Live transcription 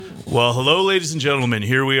Well, hello, ladies and gentlemen.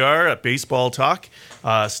 Here we are at Baseball Talk.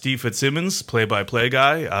 Steve Fitzsimmons, play-by-play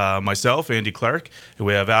guy, myself, Andy Clark. And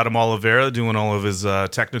we have Adam Oliveira doing all of his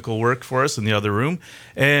technical work for us in the other room.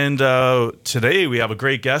 And today we have a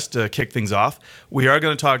great guest to kick things off. We are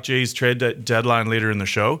going to talk Jays trade deadline later in the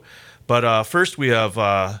show. But first we have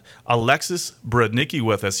Alexis Brudnicki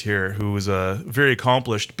with us here, who is a very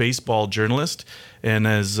accomplished baseball journalist and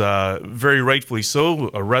is very rightfully so.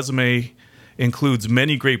 A resume includes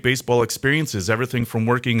many great baseball experiences, everything from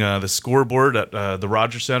working the scoreboard at the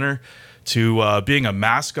Rogers Centre to being a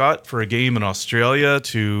mascot for a game in Australia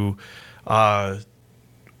to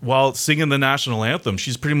while singing the national anthem.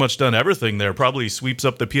 She's pretty much done everything there. Probably sweeps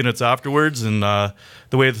up the peanuts afterwards, and the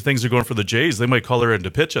way the things are going for the Jays, they might call her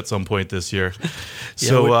into pitch at some point this year.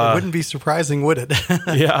 So it wouldn't be surprising, would it?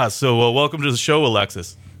 Yeah, so welcome to the show,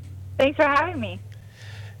 Alexis. Thanks for having me.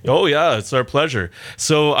 Oh, yeah, it's our pleasure.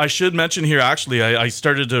 So I should mention here, actually, I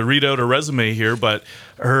started to read out her resume here, but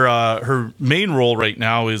her main role right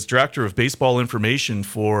now is Director of Baseball Information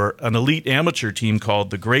for an elite amateur team called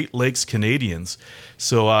the Great Lakes Canadians.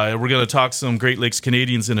 So we're going to talk some Great Lakes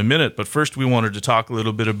Canadians in a minute, but first we wanted to talk a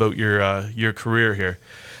little bit about your career here.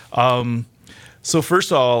 So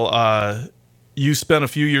first of all, you spent a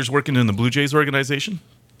few years working in the Blue Jays organization?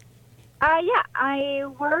 Yeah, I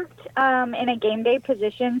worked in a game day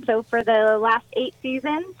position. So for the last 8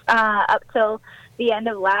 seasons, up till the end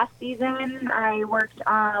of last season, I worked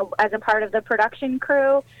as a part of the production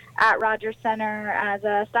crew at Rogers Centre as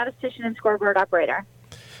a statistician and scoreboard operator.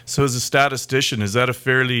 So as a statistician, is that a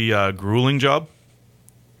fairly grueling job?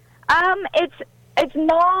 It's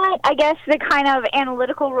not, I guess, the kind of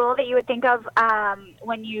analytical role that you would think of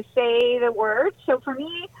when you say the word. So for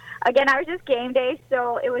me, again, I was just game day,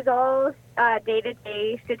 so it was all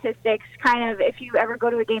day-to-day statistics. Kind of, if you ever go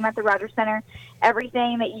to a game at the Rogers Centre,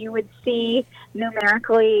 everything that you would see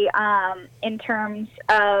numerically in terms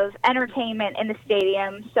of entertainment in the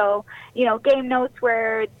stadium. So, game notes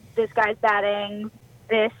where this guy's batting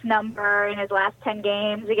this number in his last 10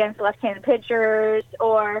 games against left-handed pitchers,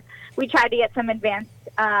 or we tried to get some advanced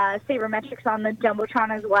sabermetrics on the Jumbotron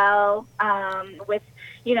as well, with,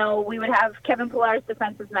 we would have Kevin Pillar's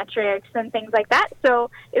defensive metrics and things like that.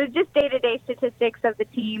 So it was just day-to-day statistics of the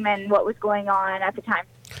team and what was going on at the time.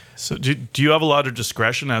 So do you have a lot of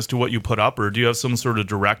discretion as to what you put up, or do you have some sort of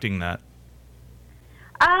directing that?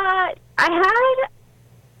 I had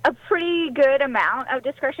a pretty good amount of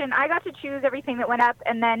discretion. I got to choose everything that went up,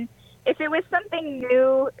 and then if it was something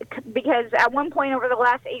new, because at one point over the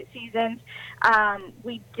last 8 seasons,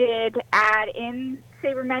 we did add in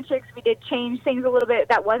sabermetrics. We did change things a little bit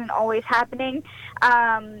that wasn't always happening.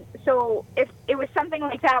 So if it was something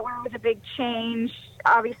like that where it was a big change,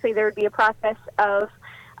 obviously there would be a process of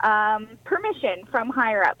permission from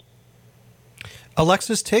higher-ups.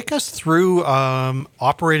 Alexis, take us through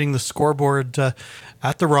operating the scoreboard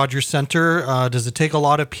at the Rogers Centre. Does it take a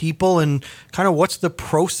lot of people, and kind of what's the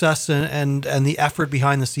process and the effort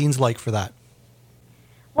behind the scenes like for that?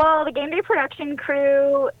 Well, the game day production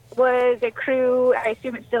crew was a crew, I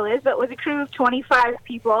assume it still is, but was a crew of 25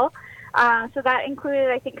 people. So that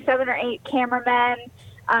included, I think, 7 or 8 cameramen,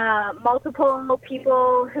 multiple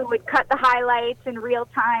people who would cut the highlights in real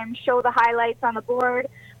time, show the highlights on the board,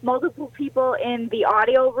 multiple people in the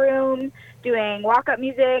audio room doing walk-up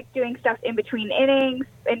music, doing stuff in between innings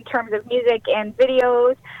in terms of music and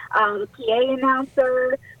videos, the PA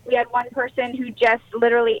announcer. We had one person who just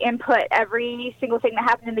literally input every single thing that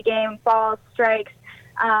happened in the game, balls, strikes,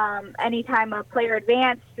 anytime a player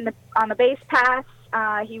advanced on the base pass,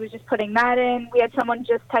 he was just putting that in. We had someone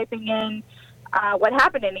just typing in what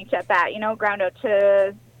happened in each at-bat, ground out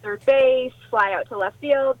to third base, fly out to left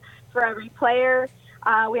field for every player.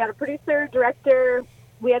 We had a producer, director.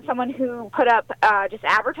 We had someone who put up just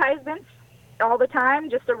advertisements all the time,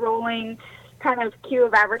 just a rolling kind of queue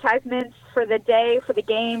of advertisements for the day, for the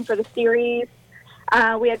game, for the series.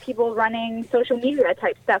 We had people running social media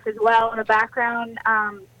type stuff as well in the background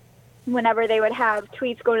whenever they would have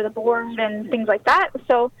tweets go to the board and things like that.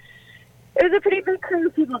 So it was a pretty big crew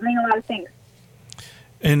of people doing a lot of things.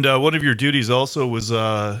 And one of your duties also was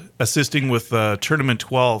assisting with Tournament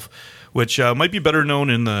 12, which might be better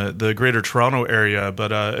known in the Greater Toronto area,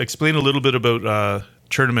 but explain a little bit about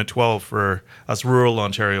Tournament 12 for us rural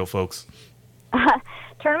Ontario folks.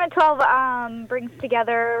 Tournament 12 brings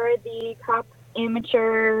together the top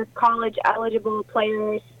amateur college-eligible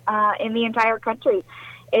players in the entire country.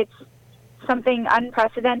 It's something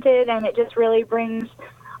unprecedented, and it just really brings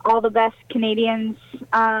all the best Canadians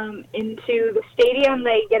into the stadium.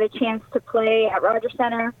 They get a chance to play at Rogers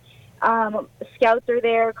Centre. Scouts are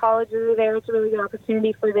there, colleges are there. It's a really good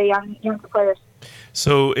opportunity for the young players.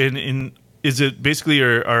 So is it basically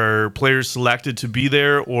are players selected to be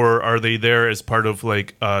there, or are they there as part of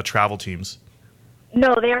like travel teams?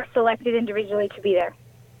 No, they are selected individually to be there.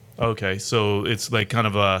 Okay, so it's like kind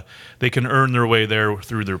of they can earn their way there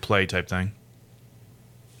through their play type thing.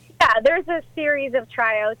 Yeah, there's a series of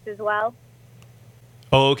tryouts as well.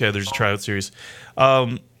 Oh, okay. There's a tryout series.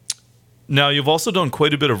 Now, you've also done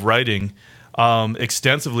quite a bit of writing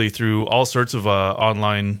extensively through all sorts of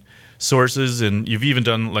online sources, and you've even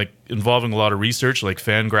done like involving a lot of research, like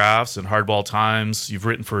Fangraphs and Hardball Times. You've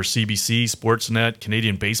written for CBC, Sportsnet,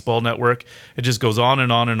 Canadian Baseball Network. It just goes on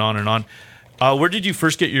and on and on and on. Where did you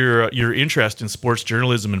first get your interest in sports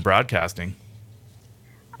journalism and broadcasting?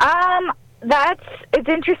 It's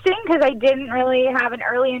interesting because I didn't really have an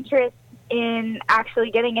early interest in actually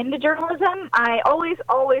getting into journalism. I always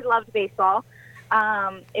loved baseball.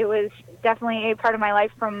 It was definitely a part of my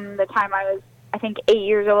life from the time I was, I think, 8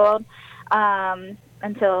 years old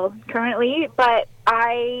until currently. But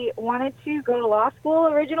I wanted to go to law school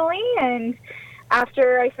originally, and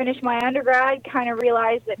after I finished my undergrad, kind of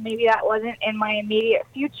realized that maybe that wasn't in my immediate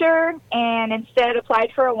future, and instead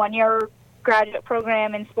applied for a one-year graduate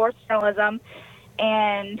program in sports journalism.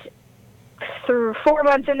 And through 4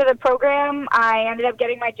 months into the program, I ended up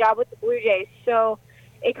getting my job with the Blue Jays. So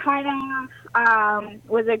it kind of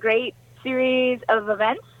was a great series of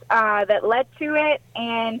events that led to it.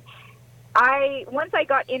 And once I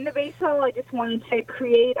got into baseball, I just wanted to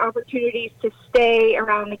create opportunities to stay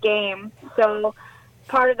around the game. So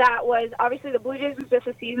part of that was, obviously the Blue Jays was just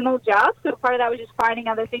a seasonal job, so part of that was just finding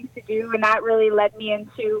other things to do, and that really led me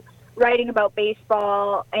into writing about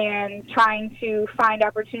baseball and trying to find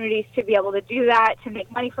opportunities to be able to do that, to make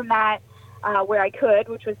money from that where I could,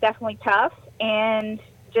 which was definitely tough, and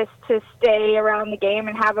just to stay around the game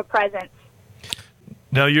and have a presence.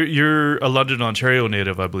 Now, you're a London, Ontario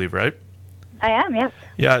native, I believe, right? I am, yes.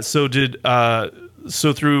 Yeah, so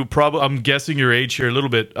I'm guessing your age here a little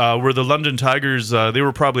bit, were the London Tigers, they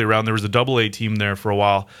were probably around, there was a AA team there for a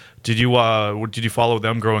while. Did you follow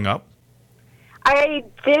them growing up? I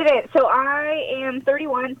didn't. So I am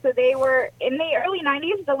 31. So they were in the early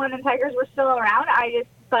 90s. The London Tigers were still around.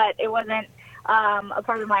 But it wasn't a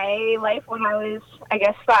part of my life when I was, I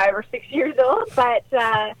guess, 5 or 6 years old. But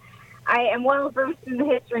I am well versed in the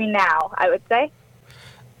history now, I would say.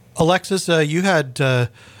 Alexis, you had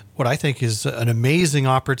what I think is an amazing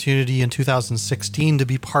opportunity in 2016 to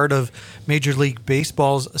be part of Major League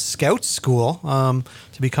Baseball's scout school,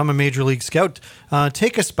 to become a Major League scout.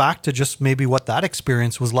 Take us back to just maybe what that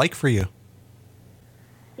experience was like for you.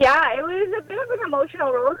 Yeah, it was a bit of an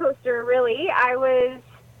emotional roller coaster, really. I was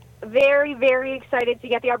very, very excited to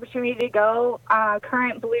get the opportunity to go.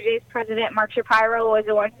 Current Blue Jays president Mark Shapiro was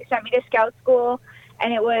the one who sent me to scout school,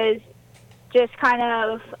 and it was just kind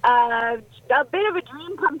of a bit of a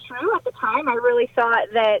dream come true at the time. I really thought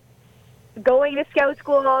that going to scout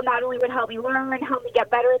school not only would help me learn, help me get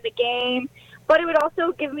better at the game, but it would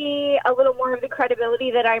also give me a little more of the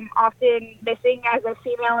credibility that I'm often missing as a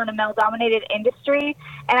female in a male-dominated industry.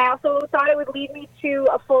 And I also thought it would lead me to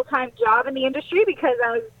a full-time job in the industry because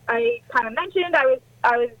I kind of mentioned I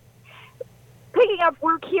was picking up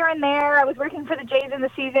work here and there. I was working for the Jays in the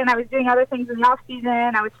season. I was doing other things in the off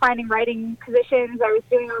season. I was finding writing positions. I was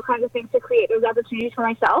doing all kinds of things to create those opportunities for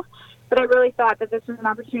myself. But I really thought that this was an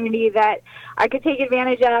opportunity that I could take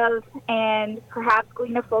advantage of and perhaps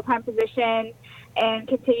glean a full-time position and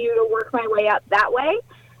continue to work my way up that way.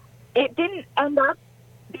 It didn't end up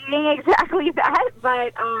being exactly that,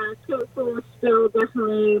 but so still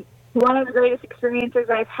definitely one of the greatest experiences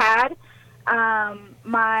I've had.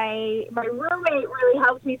 My roommate really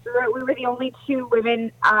helped me through it. We were the only 2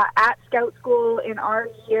 women at scout school in our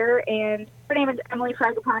year, and her name is Emily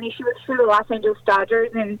Fragapani. She works for the Los Angeles Dodgers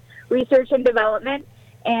in research and development,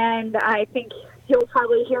 and I think you'll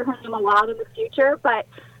probably hear her name a lot in the future, but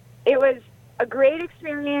it was a great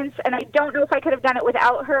experience, and I don't know if I could have done it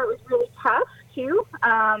without her. It was really tough, too.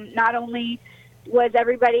 Not only was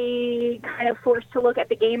everybody kind of forced to look at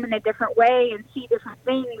the game in a different way and see different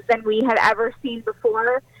things than we had ever seen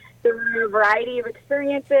before. There were a variety of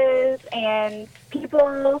experiences and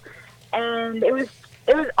people, and it was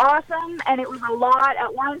awesome, and it was a lot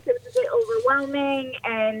at once. It was a bit overwhelming,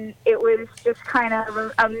 and it was just kind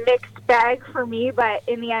of a mixed bag for me, but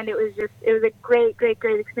in the end it was a great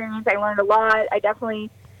experience. I learned a lot. I definitely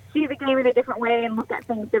see the game in a different way and look at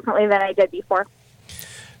things differently than I did before.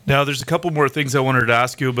 Now, there's a couple more things I wanted to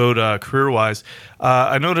ask you about career-wise.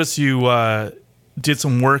 I noticed you did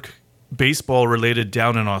some work baseball-related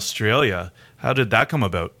down in Australia. How did that come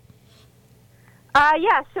about?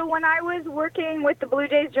 Yeah, so when I was working with the Blue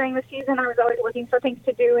Jays during the season, I was always looking for things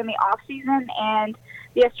to do in the off season, and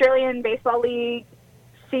the Australian Baseball League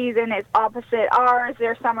season is opposite ours.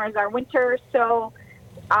 Their summer is our winter, so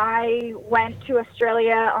I went to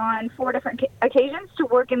Australia on 4 different occasions to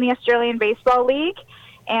work in the Australian Baseball League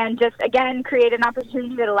and just, again, create an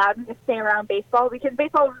opportunity that allowed me to stay around baseball, because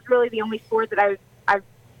baseball was really the only sport that I've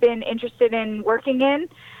been interested in working in.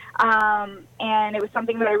 And it was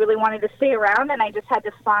something that I really wanted to stay around, and I just had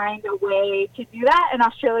to find a way to do that, and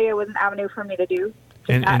Australia was an avenue for me to do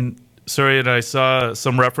that. And sorry, and I saw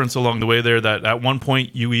some reference along the way there that at one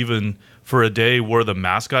point you even, for a day, wore the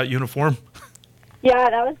mascot uniform. Yeah,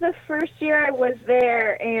 that was the first year I was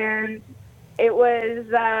there, and it was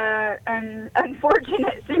an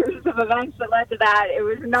unfortunate series of events that led to that. It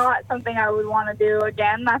was not something I would want to do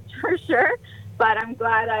again, that's for sure. But I'm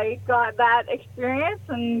glad I got that experience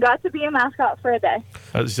and got to be a mascot for a day.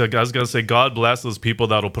 I was going to say, God bless those people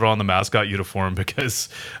that'll put on the mascot uniform, because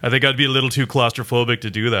I think I'd be a little too claustrophobic to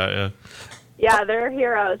do that. Yeah, yeah, they're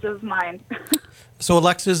heroes of mine. So,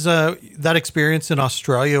 Alexis, that experience in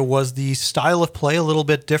Australia, was the style of play a little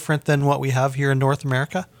bit different than what we have here in North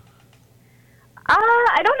America?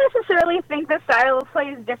 I don't necessarily think the style of play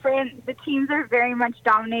is different. The teams are very much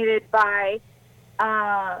dominated by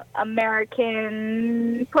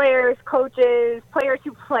American players, coaches, players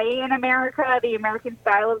who play in America, the American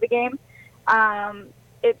style of the game.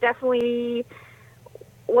 It definitely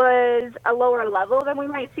was a lower level than we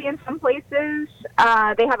might see in some places.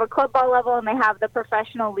 They have a club ball level and they have the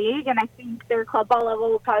professional league, and I think their club ball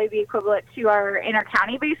level will probably be equivalent to our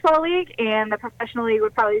inter-county baseball league, and the professional league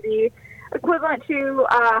would probably be equivalent to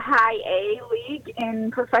a high A league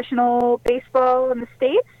in professional baseball in the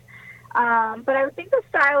States. But I would think the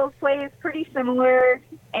style of play is pretty similar,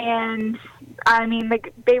 and I mean,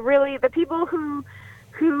 the people who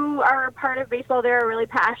are a part of baseball there are really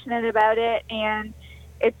passionate about it, and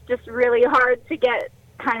it's just really hard to get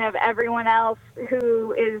kind of everyone else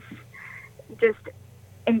who is just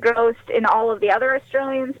engrossed in all of the other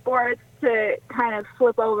Australian sports to kind of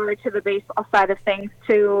flip over to the baseball side of things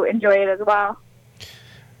to enjoy it as well.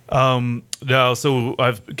 Now, so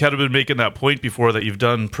I've kind of been making that point before that you've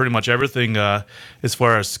done pretty much everything as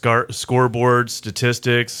far as scoreboard,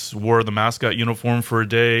 statistics, wore the mascot uniform for a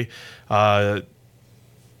day,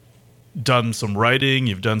 done some writing,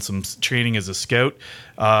 you've done some training as a scout.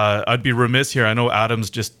 I'd be remiss here. I know Adam's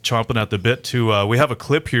just chomping at the bit to, we have a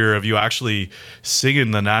clip here of you actually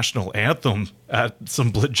singing the national anthem at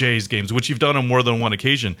some Jays games, which you've done on more than one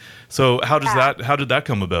occasion. So how did that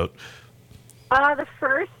come about? The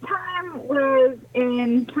first time was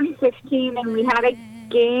in 2016, and we had a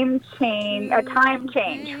time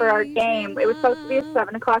change for our game. It was supposed to be a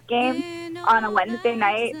 7 o'clock game on a Wednesday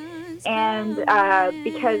night, and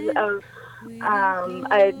because of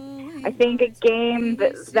I think a game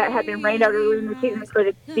that had been rained out early in the season for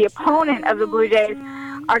the opponent of the Blue Jays,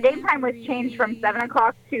 our game time was changed from 7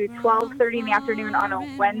 o'clock to 12:30 in the afternoon on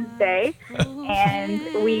a Wednesday, and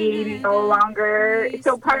we no longer.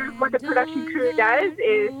 So part of what the production crew does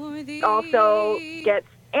is also gets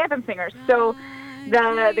anthem singers. So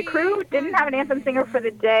the crew didn't have an anthem singer for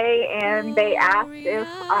the day, and they asked if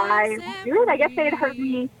I would do it. I guess they had heard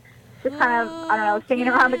me just kind of, I don't know, singing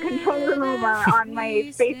around the control room or on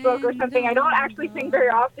my Facebook or something. I don't actually sing very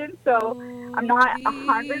often, so I'm not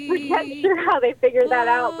 100% sure how they figured that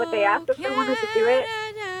out, but they asked if I wanted to do it.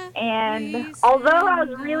 And although I was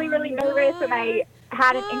really, really nervous and I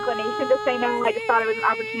had an inclination to say no, I just thought it was an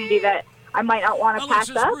opportunity that I might not want to pass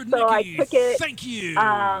up, so I took it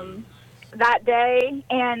that day,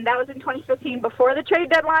 and that was in 2015 before the trade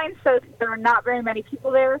deadline, so there were not very many people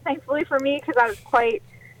there, thankfully for me, because I was quite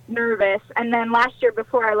nervous. And then last year,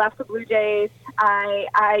 before I left the Blue Jays,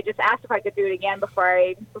 I just asked if I could do it again before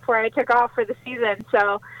I took off for the season.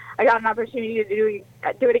 So I got an opportunity to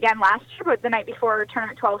do it again last year, but the night before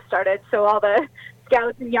Tournament 12 started, so all the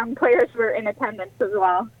scouts and young players were in attendance as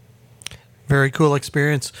well. Very cool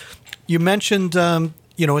experience. You mentioned,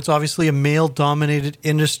 it's obviously a male-dominated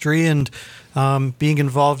industry, and being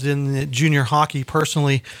involved in junior hockey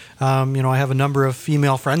personally, I have a number of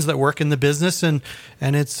female friends that work in the business, and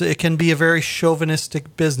it can be a very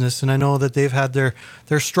chauvinistic business, and I know that they've had their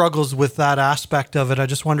struggles with that aspect of it. I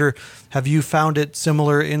just wonder, have you found it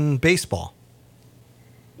similar in baseball?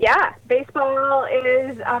 Yeah, baseball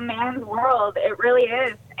is a man's world. It really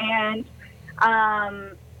is, and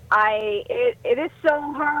it is so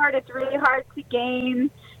hard. It's really hard to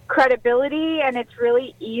gain credibility, and it's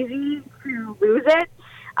really easy to lose it.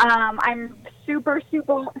 I'm super,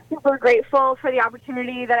 super, super grateful for the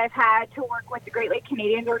opportunity that I've had to work with the Great Lakes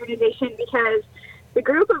Canadians organization, because the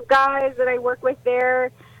group of guys that I work with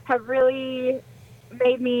there have really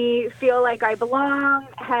made me feel like I belong,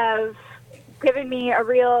 have given me a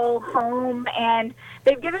real home, and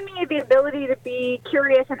they've given me the ability to be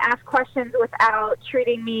curious and ask questions without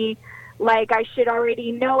treating me like I should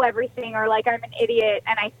already know everything or like I'm an idiot.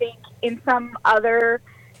 And I think in some other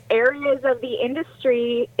areas of the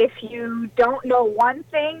industry, if you don't know one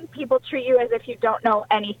thing, people treat you as if you don't know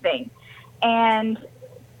anything. And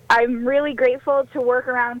I'm really grateful to work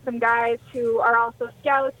around some guys who are also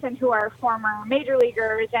scouts and who are former major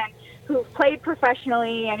leaguers and who've played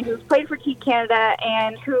professionally and who've played for Team Canada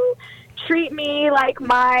and who treat me like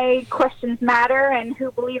my questions matter and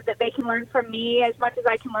who believe that they can learn from me as much as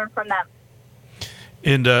I can learn from them.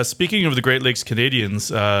 And speaking of the Great Lakes Canadians,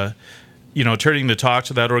 turning to talk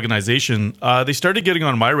to that organization, they started getting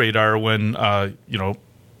on my radar when,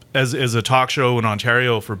 as a talk show in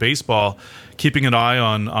Ontario for baseball, keeping an eye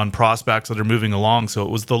on prospects that are moving along. So it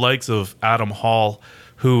was the likes of Adam Hall,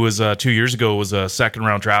 who was 2 years ago was a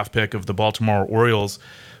second-round draft pick of the Baltimore Orioles,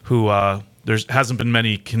 who there hasn't been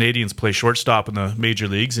many Canadians play shortstop in the major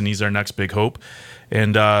leagues, and he's our next big hope.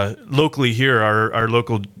 And locally here, our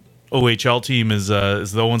local OHL team is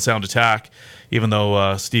the Owen Sound Attack, even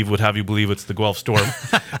though Steve would have you believe it's the Guelph Storm.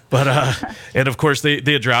 But and of course they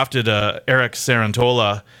had drafted Eric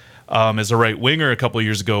Sarantola as a right winger a couple of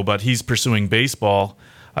years ago, but he's pursuing baseball,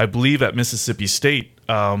 I believe, at Mississippi State.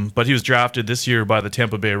 But he was drafted this year by the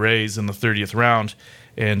Tampa Bay Rays in the 30th round,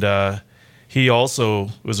 and he also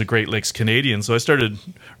was a Great Lakes Canadian. So I started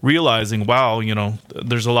realizing, wow,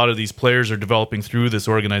 there's a lot of these players are developing through this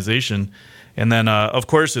organization. And then, of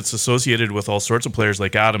course, it's associated with all sorts of players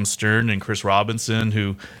like Adam Stern and Chris Robinson,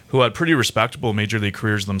 who had pretty respectable major league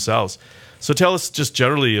careers themselves. So tell us just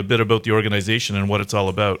generally a bit about the organization and what it's all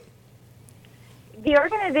about. The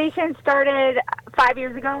organization started 5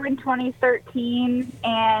 years ago in 2013,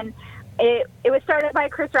 and it was started by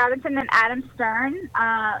Chris Robinson and Adam Stern,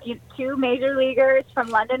 two major leaguers from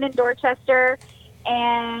London and Dorchester.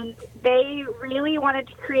 And they really wanted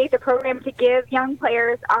to create the program to give young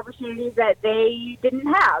players opportunities that they didn't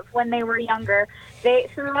have when they were younger.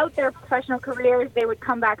 Throughout their professional careers, they would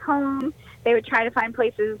come back home. They would try to find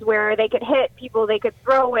places where they could hit, people they could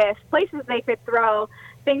throw with, places they could throw,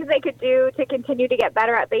 things they could do to continue to get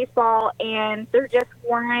better at baseball. And there just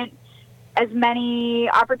weren't as many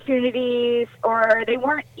opportunities, or they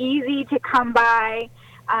weren't easy to come by.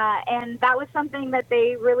 And that was something that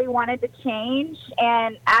they really wanted to change.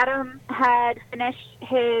 And Adam had finished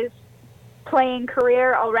his playing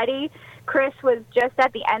career already. Chris was just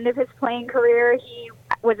at the end of his playing career. He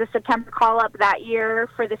was a September call-up that year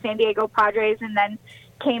for the San Diego Padres and then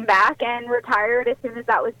came back and retired as soon as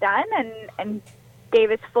that was done and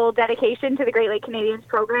gave his full dedication to the Great Lakes Canadians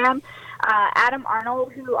program. Adam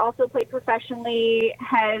Arnold, who also played professionally,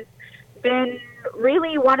 has been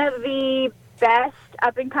really one of the best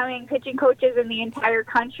up-and-coming pitching coaches in the entire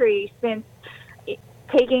country since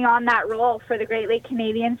taking on that role for the Great Lakes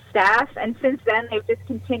Canadian staff. And since then, they've just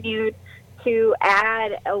continued to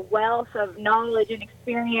add a wealth of knowledge and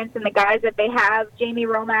experience in the guys that they have. Jamie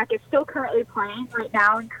Romack is still currently playing right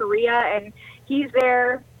now in Korea, and he's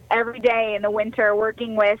there every day in the winter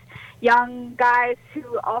working with young guys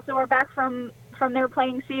who also are back from their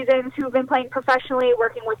playing seasons, who've been playing professionally,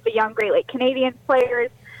 working with the young Great Lakes Canadian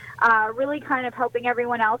players. Really kind of helping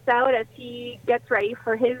everyone else out as he gets ready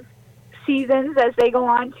for his seasons as they go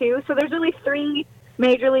on too. So there's really three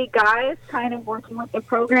major league guys kind of working with the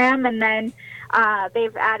program, and then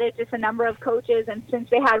they've added just a number of coaches. And since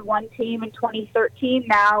they had one team in 2013,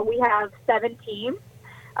 now we have 7 teams,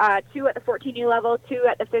 2 at the 14U level, 2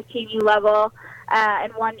 at the 15U level,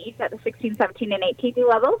 and 1 each at the 16, 17, and 18U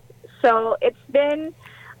level. So it's been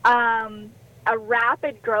a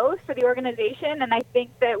rapid growth for the organization, and I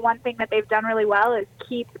think that one thing that they've done really well is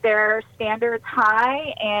keep their standards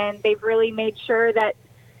high, and they've really made sure that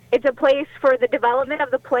it's a place for the development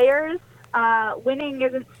of the players. Winning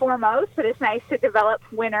isn't foremost, but it's nice to develop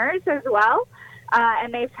winners as well.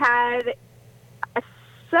 And they've had 7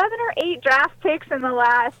 or 8 draft picks in the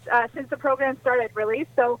last since the program started, really.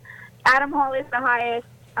 So Adam Hall is the highest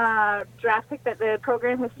draft pick that the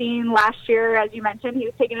program has seen last year. As you mentioned, he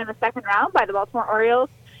was taken in the 2nd round by the Baltimore Orioles,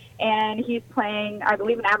 and he's playing, I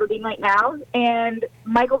believe, in Aberdeen right now. And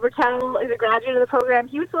Michael Bertel is a graduate of the program.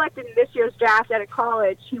 He was selected in this year's draft out of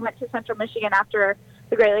college. He went to Central Michigan after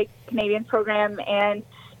the Great Lakes Canadians program, and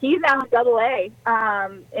he's now in AA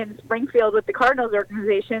in Springfield with the Cardinals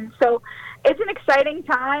organization. So it's an exciting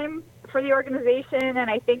time for the organization, and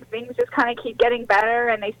I think things just kind of keep getting better,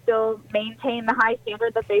 and they still maintain the high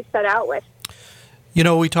standard that they set out with. You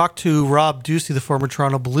know, we talked to Rob Ducey, the former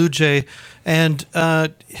Toronto Blue Jay, and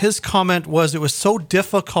his comment was it was so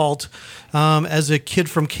difficult as a kid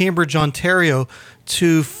from Cambridge, Ontario,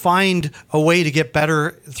 to find a way to get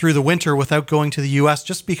better through the winter without going to the U.S.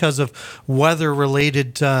 just because of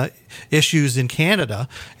weather-related issues in Canada.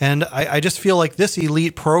 And I just feel like this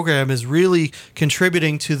elite program is really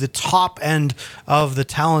contributing to the top end of the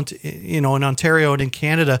talent, you know, in Ontario and in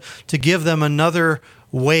Canada, to give them another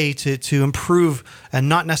way to improve and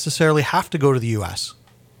not necessarily have to go to the U.S.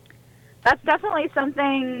 That's definitely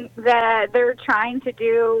something that they're trying to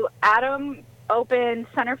do. Adam opened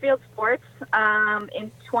Centerfield Sports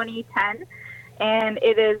in 2010, and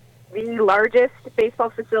it is the largest baseball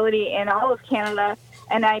facility in all of Canada.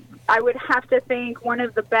 And I would have to think one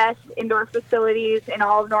of the best indoor facilities in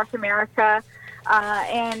all of North America.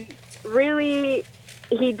 And really,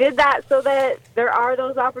 he did that so that there are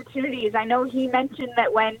those opportunities. I know he mentioned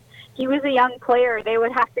that when he was a young player, they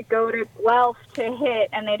would have to go to Guelph to hit,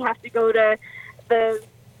 and they'd have to go to the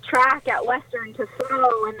track at Western to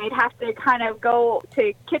throw, and they'd have to kind of go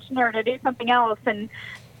to Kitchener to do something else, and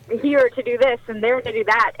here to do this and there to do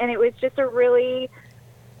that. And it was just a really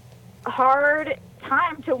hard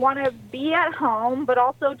time to want to be at home, but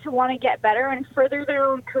also to want to get better and further their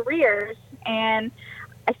own careers. And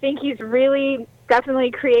I think he's really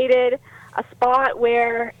definitely created a spot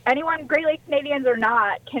where anyone, Great Lakes Canadians or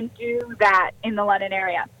not, can do that in the London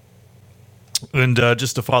area. And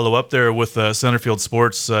just to follow up there with Centerfield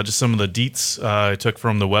Sports, just some of the deets I took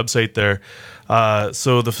from the website there.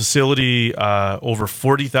 So the facility, over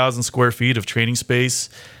 40,000 square feet of training space,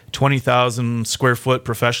 20,000 square foot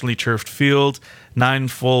professionally turfed field, 9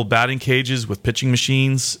 full batting cages with pitching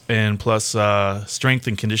machines, and plus strength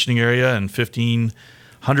and conditioning area, and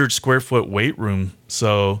 1,500 square foot weight room.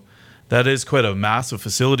 So that is quite a massive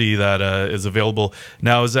facility that is available.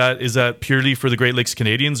 Now, is that purely for the Great Lakes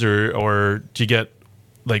Canadians, or do you get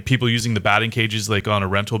like people using the batting cages like on a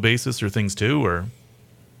rental basis or things too, or?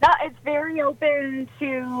 No, it's very open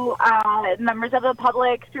to members of the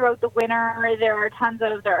public throughout the winter. There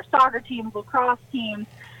are soccer teams, lacrosse teams,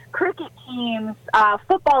 cricket teams,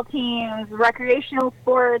 football teams, recreational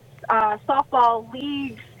sports, softball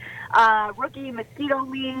leagues, rookie mosquito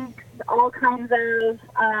leagues, all kinds of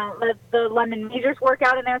the London Majors work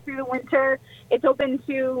out in there through the winter. It's open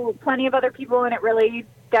to plenty of other people, and it really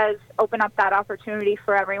does open up that opportunity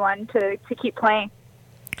for everyone to keep playing.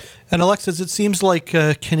 And Alexis, it seems like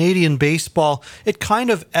Canadian baseball, it kind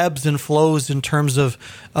of ebbs and flows in terms of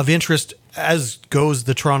interest, as goes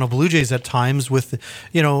the Toronto Blue Jays at times, with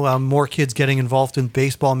more kids getting involved in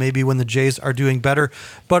baseball maybe when the Jays are doing better.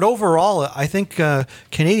 But overall, I think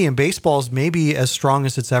Canadian baseball is maybe as strong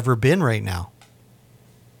as it's ever been right now.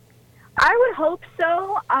 I would hope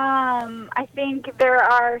so. I think there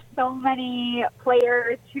are so many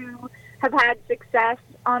players who have had success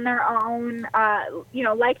on their own,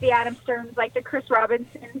 like the Adam Stearns, like the Chris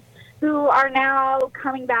Robinsons, who are now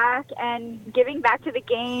coming back and giving back to the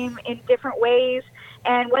game in different ways.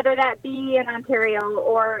 And whether that be in Ontario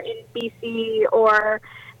or in BC or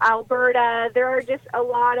Alberta, there are just a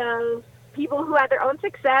lot of people who had their own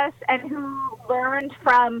success and who learned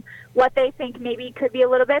from what they think maybe could be a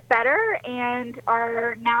little bit better and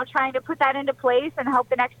are now trying to put that into place and help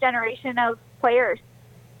the next generation of players.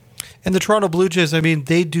 And the Toronto Blue Jays, I mean,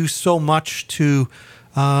 they do so much to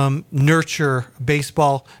nurture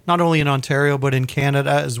baseball, not only in Ontario, but in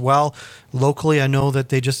Canada as well. Locally, I know that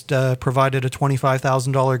they just provided a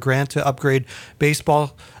 $25,000 grant to upgrade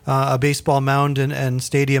a baseball mound and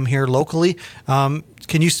stadium here locally.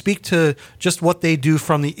 Can you speak to just what they do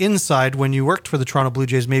from the inside when you worked for the Toronto Blue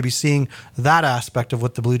Jays, maybe seeing that aspect of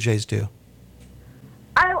what the Blue Jays do?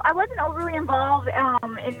 I wasn't overly involved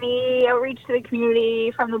in the outreach to the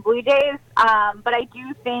community from the Blue Jays, but I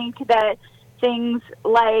do think that things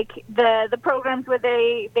like the programs where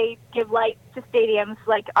they give lights to stadiums,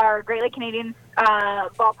 like our Great Lake Canadians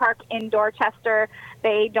ballpark in Dorchester,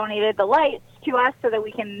 they donated the lights to us so that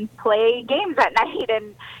we can play games at night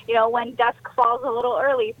and, when dusk falls a little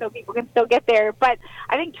early so people can still get there. But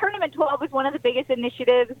I think Tournament 12 is one of the biggest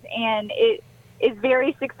initiatives, and it is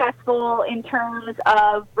very successful in terms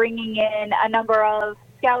of bringing in a number of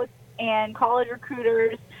scouts and college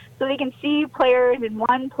recruiters so they can see players in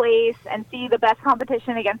one place and see the best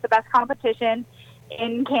competition against the best competition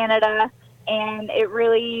in Canada. And it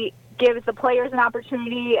really gives the players an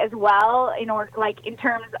opportunity as well in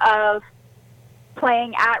terms of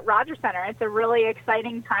playing at Rogers Centre. It's a really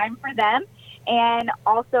exciting time for them, and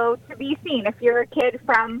also to be seen. If you're a kid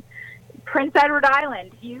from Prince Edward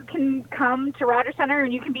Island, you can come to Rogers Centre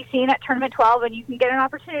and you can be seen at Tournament 12, and you can get an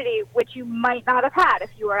opportunity which you might not have had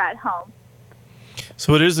if you were at home.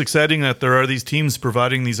 So it is exciting that there are these teams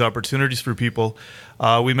providing these opportunities for people.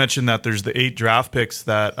 We mentioned that there's the 8 draft picks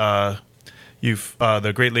that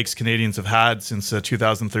the Great Lakes Canadians have had since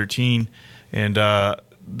 2013, and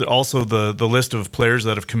also the list of players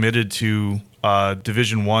that have committed to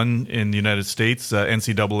Division I in the United States,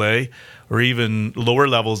 NCAA, or even lower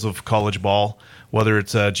levels of college ball, whether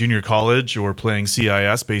it's junior college or playing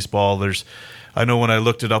CIS baseball. I know when I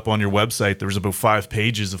looked it up on your website, there was about 5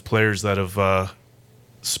 pages of players that have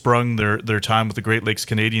sprung their time with the Great Lakes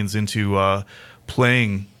Canadians into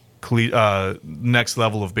playing next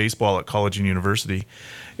level of baseball at college and university.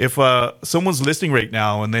 If someone's listening right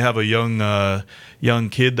now and they have a young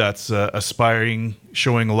kid that's aspiring,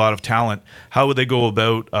 showing a lot of talent, how would they go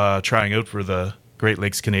about trying out for the Great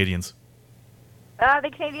Lakes Canadians?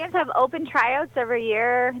 The Canadians have open tryouts every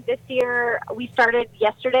year. This year we started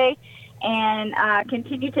yesterday and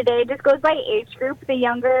continue today. This goes by age group. The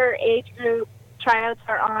younger age group tryouts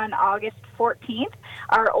are on August 14th.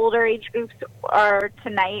 Our older age groups are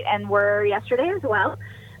tonight and were yesterday as well.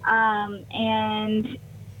 And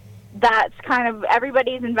that's kind of,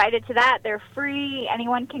 everybody's invited to that. They're free.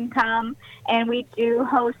 Anyone can come. And we do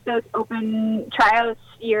host those open tryouts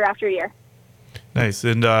year after year. Nice.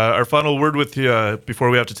 And our final word with you before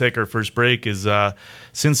we have to take our first break is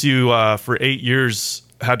since you, for 8 years,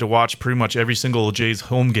 had to watch pretty much every single Jays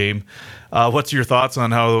home game, what's your thoughts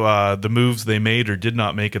on how the moves they made or did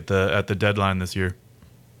not make at the deadline this year?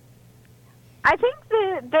 I think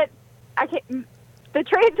the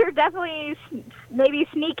trades are definitely maybe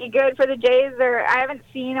sneaky good for the Jays. I haven't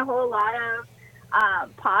seen a whole lot of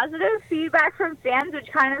positive feedback from fans,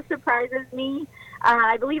 which kind of surprises me.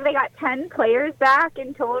 I believe they got 10 players back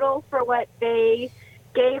in total for what they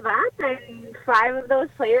gave up, and 5 of those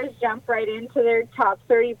players jump right into their top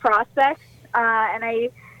 30 prospects. And I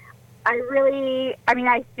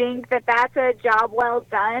think that's a job well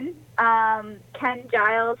done. Ken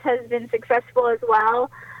Giles has been successful as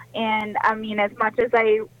well. And I mean, as much as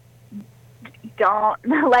I don't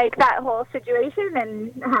like that whole situation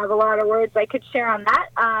and have a lot of words I could share on that,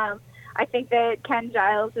 I think that Ken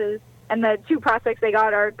Giles and the 2 prospects they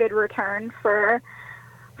got are a good return for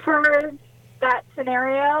that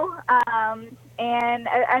scenario. And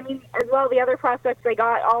I mean, as well, the other prospects they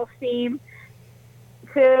got all seem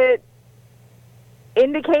to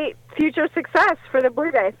indicate future success for the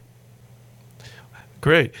Blue Jays.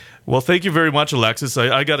 Great. Well, thank you very much, Alexis.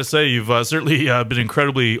 I got to say, you've certainly been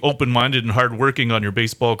incredibly open-minded and hardworking on your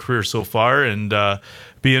baseball career so far, and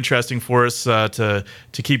be interesting for us to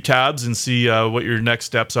keep tabs and see what your next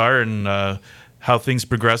steps are and how things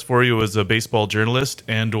progress for you as a baseball journalist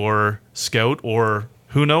and or scout, or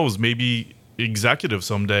who knows, maybe executive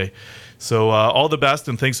someday. So all the best,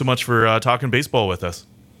 and thanks so much for talking baseball with us.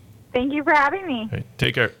 Thank you for having me. Okay,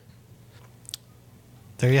 take care.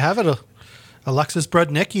 There you have it. Alexis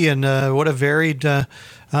Brudnicki, and what a varied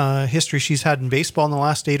history she's had in baseball in the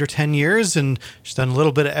last 8 or 10 years, and she's done a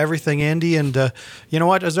little bit of everything, Andy, and you know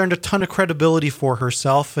what, has earned a ton of credibility for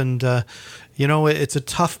herself, and it's a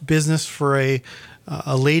tough business for a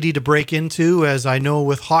lady to break into, as I know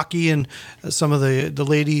with hockey and some of the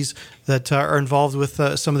ladies that are involved with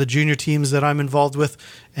some of the junior teams that I'm involved with,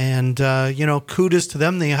 and kudos to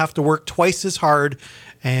them. They have to work twice as hard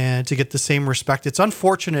and to get the same respect. It's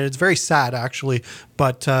unfortunate. It's very sad, actually,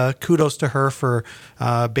 but kudos to her for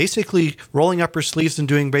basically rolling up her sleeves and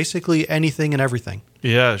doing basically anything and everything.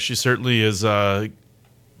 Yeah, she certainly is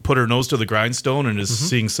put her nose to the grindstone and is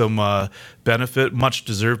seeing some benefit, much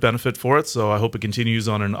deserved benefit for it. So I hope it continues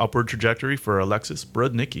on an upward trajectory for Alexis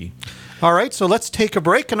Brudnicki. All right, so let's take a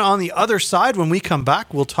break. And on the other side, when we come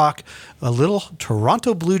back, we'll talk a little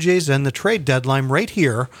Toronto Blue Jays and the trade deadline right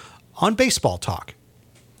here on Baseball Talk.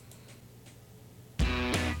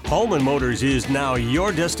 Holman Motors is now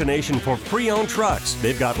your destination for pre-owned trucks.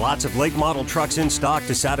 They've got lots of late model trucks in stock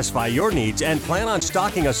to satisfy your needs and plan on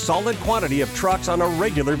stocking a solid quantity of trucks on a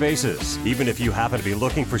regular basis. Even if you happen to be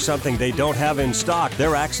looking for something they don't have in stock,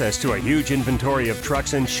 their access to a huge inventory of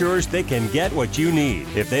trucks ensures they can get what you need.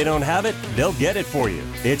 If they don't have it, they'll get it for you.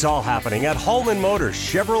 It's all happening at Holman Motors,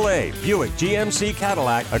 Chevrolet, Buick, GMC,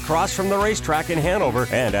 Cadillac, across from the racetrack in Hanover,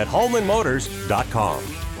 and at holmanmotors.com.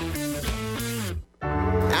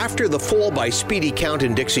 After the fall by Speedy Count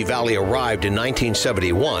in Dixie Valley arrived in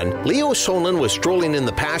 1971, Leo Solon was strolling in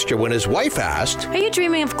the pasture when his wife asked, "Are you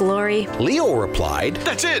dreaming of glory?" Leo replied,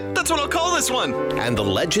 "That's it! That's what I'll call this one!" And the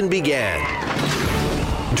legend began.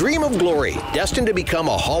 Dream of Glory, destined to become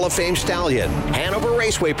a Hall of Fame stallion. Hanover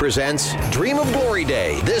Raceway presents Dream of Glory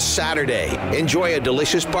Day this Saturday. Enjoy a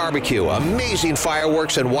delicious barbecue, amazing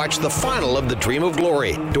fireworks, and watch the final of the Dream of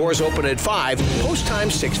Glory. Doors open at 5, post time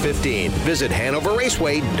 6:15. Visit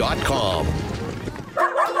HanoverRaceway.com.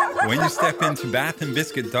 When you step into Bath &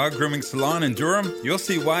 Biscuit Dog Grooming Salon in Durham, you'll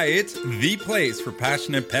see why it's the place for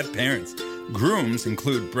passionate pet parents. Grooms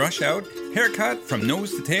include brush out, haircut from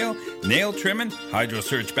nose to tail, nail trimming, hydro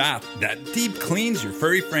surge bath that deep cleans your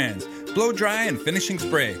furry friends, blow dry and finishing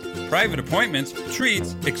spray, private appointments,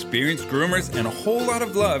 treats, experienced groomers, and a whole lot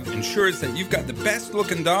of love ensures that you've got the best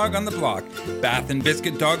looking dog on the block. Bath &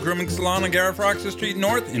 Biscuit Dog Grooming Salon on Gareth Roxas Street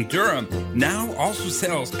North in Durham now also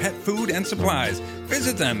sells pet food and supplies.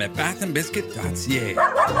 Visit them at bathandbiscuit.ca.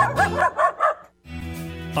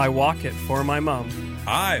 I walk it for my mom.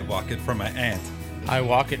 I walk it for my aunt. I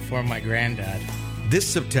walk it for my granddad. This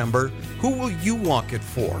September, who will you walk it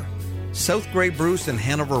for? South Grey Bruce and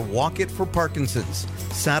Hanover Walk It for Parkinson's,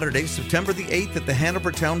 Saturday, September the 8th at the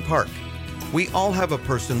Hanover Town Park. We all have a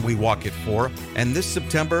person we walk it for, and this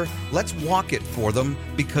September, let's walk it for them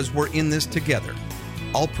because we're in this together.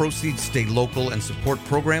 All proceeds stay local and support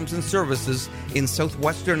programs and services in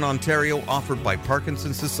Southwestern Ontario offered by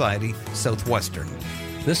Parkinson's Society Southwestern.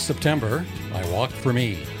 This September, I walk for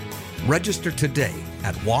me. Register today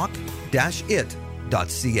at walk-it.ca.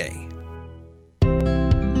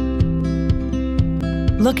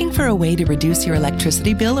 Looking for a way to reduce your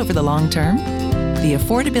electricity bill over the long term? The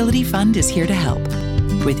Affordability Fund is here to help.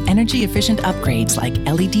 With energy-efficient upgrades like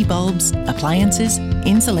LED bulbs, appliances,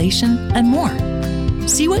 insulation, and more.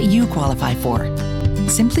 See what you qualify for.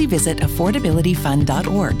 Simply visit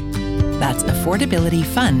affordabilityfund.org. That's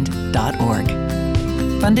affordabilityfund.org.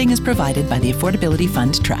 Funding is provided by the Affordability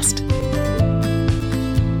Fund Trust.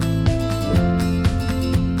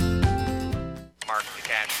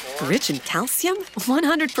 Rich in calcium?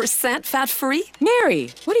 100% fat-free?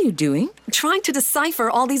 Mary, what are you doing? I'm trying to decipher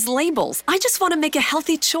all these labels. I just want to make a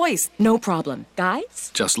healthy choice. No problem.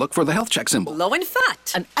 Guys? Just look for the health check symbol. Low in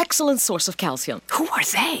fat. An excellent source of calcium. Who are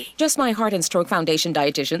they? Just my Heart and Stroke Foundation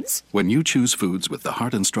dietitians. When you choose foods with the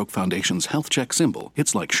Heart and Stroke Foundation's health check symbol,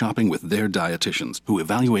 it's like shopping with their dietitians, who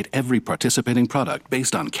evaluate every participating product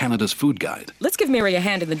based on Canada's food guide. Let's give Mary a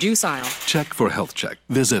hand in the juice aisle. Check for health check.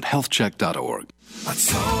 Visit healthcheck.org. A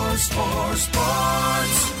source for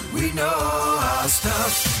sports. We know our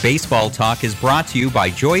stuff. Baseball Talk is brought to you by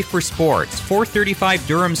Joy for Sports, 435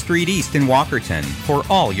 Durham Street East in Walkerton, for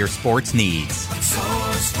all your sports needs. A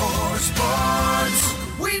source for sports.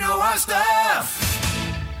 We know our stuff.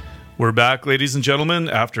 We're back, ladies and gentlemen,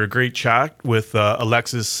 after a great chat with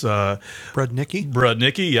Alexis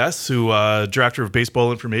Brudnicki, yes, who Director of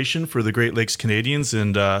Baseball Information for the Great Lakes Canadians,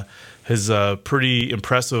 and his pretty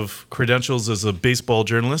impressive credentials as a baseball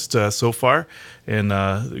journalist so far. And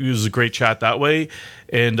it was a great chat that way.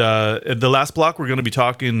 And at the last block, we're going to be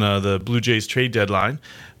talking the Blue Jays trade deadline.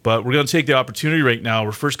 But we're going to take the opportunity right now.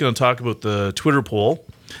 We're first going to talk about the Twitter poll,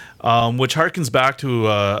 which harkens back to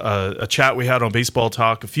a chat we had on Baseball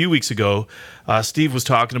Talk a few weeks ago. Steve was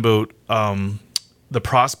talking about the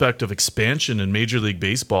prospect of expansion in Major League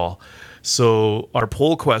Baseball. So our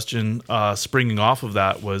poll question springing off of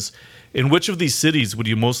that was, in which of these cities would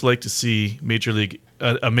you most like to see a Major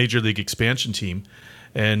League expansion team?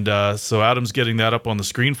 And so Adam's getting that up on the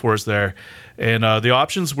screen for us there. And the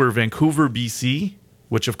options were Vancouver, BC,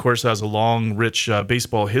 which of course has a long, rich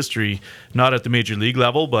baseball history, not at the Major League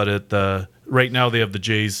level, but at right now they have the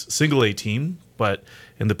Jays single A team. But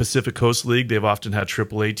in the Pacific Coast League, they've often had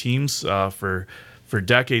triple A teams for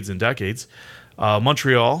decades and decades.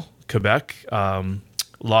 Montreal, Quebec,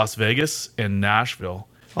 Las Vegas, and Nashville.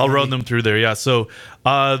 I'll run them through there. Yeah. So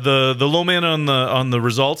the low man on the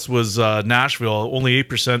results was Nashville. Only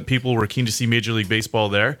 8% people were keen to see Major League Baseball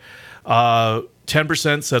there.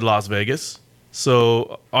 10% said Las Vegas.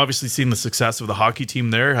 So obviously seeing the success of the hockey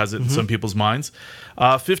team there has it in some people's minds.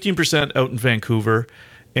 15% out in Vancouver.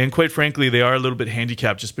 And quite frankly, they are a little bit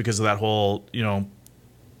handicapped just because of that whole,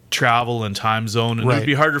 travel and time zone. And it'd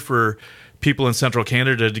be harder for people in Central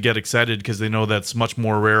Canada to get excited because they know that's much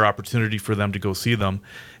more rare opportunity for them to go see them.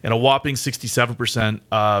 And a whopping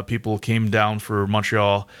 67% people came down for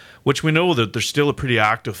Montreal, which we know that there's still a pretty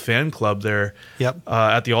active fan club there. Yep.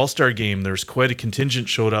 At the All-Star game, there's quite a contingent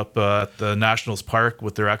showed up at the Nationals Park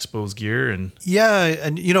with their Expos gear. And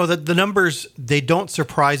the numbers, they don't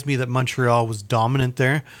surprise me that Montreal was dominant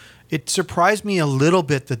there. It surprised me a little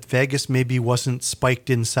bit that Vegas maybe wasn't spiked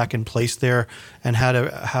in second place there and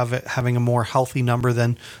having a more healthy number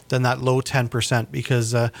than that low 10%,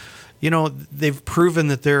 because they've proven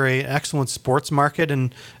that they're an excellent sports market,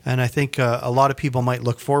 and I think a lot of people might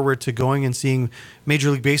look forward to going and seeing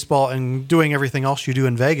Major League Baseball and doing everything else you do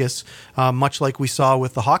in Vegas, much like we saw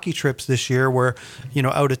with the hockey trips this year, where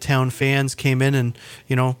out of town fans came in and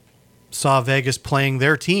saw Vegas playing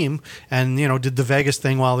their team and, did the Vegas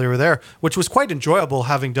thing while they were there, which was quite enjoyable,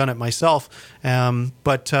 having done it myself.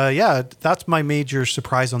 But that's my major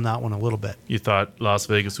surprise on that one a little bit. You thought Las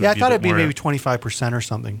Vegas would be I thought it'd be more, maybe 25% or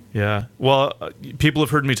something. Yeah. Well, people have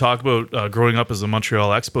heard me talk about growing up as a Montreal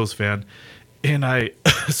Expos fan. And I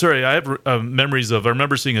have memories of, I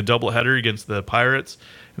remember seeing a doubleheader against the Pirates.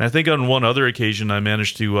 And I think on one other occasion I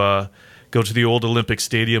managed to go to the old Olympic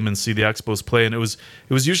Stadium and see the Expos play. And it was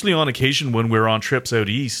usually on occasion when we were on trips out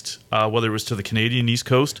east, whether it was to the Canadian East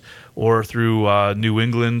Coast or through New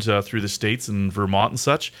England, through the States and Vermont and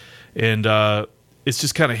such. And it's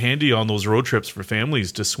just kind of handy on those road trips for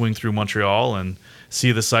families to swing through Montreal and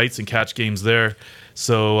see the sights and catch games there.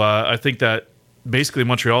 So I think that basically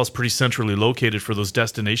Montreal is pretty centrally located for those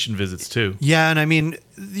destination visits too. Yeah, and I mean,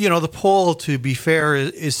 the poll, to be fair,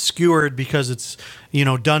 is skewered because it's,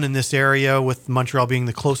 done in this area, with Montreal being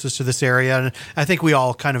the closest to this area. And I think we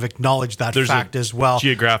all kind of acknowledge that fact as well.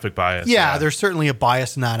 Geographic bias. Yeah, there's certainly a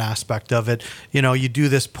bias in that aspect of it. You do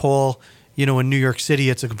this poll, in New York City,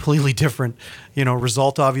 it's a completely different,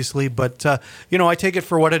 result, obviously. But, I take it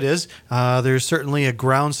for what it is. There's certainly a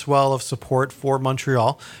groundswell of support for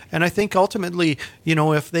Montreal. And I think ultimately,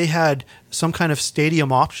 if they had some kind of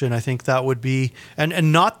stadium option, I think that would be,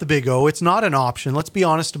 and not the Big O, it's not an option. Let's be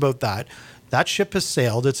honest about that. That ship has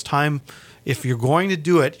sailed. It's time, if you're going to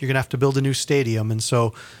do it, you're going to have to build a new stadium. And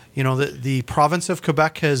so, the province of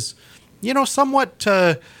Quebec has, somewhat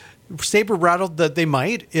saber rattled that they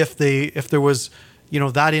might, if there was,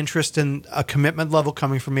 that interest in a commitment level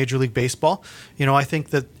coming from Major League Baseball. I think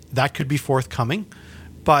that could be forthcoming.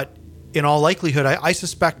 But in all likelihood, I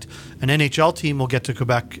suspect an NHL team will get to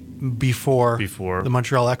Quebec before the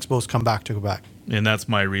Montreal Expos come back to Quebec. And that's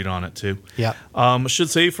my read on it too. Yeah. I should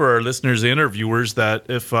say for our listeners and our viewers that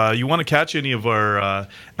if you want to catch any of our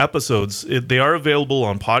episodes, they are available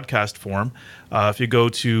on podcast form. If you go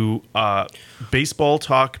to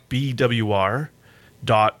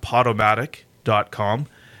baseballtalkbwr.podomatic.com,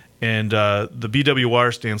 and the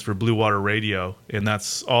BWR stands for Blue Water Radio, and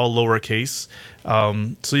that's all lowercase.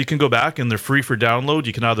 So you can go back, and they're free for download.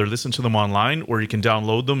 You can either listen to them online, or you can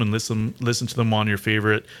download them and listen to them on your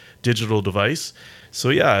favorite digital device. So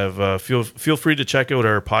yeah, feel free to check out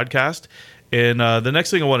our podcast. And the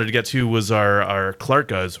next thing I wanted to get to was our Clark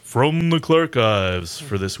Guys from the Clark Guys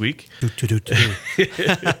for this week.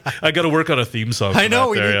 I got to work on a theme song. I know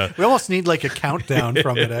we almost need like a countdown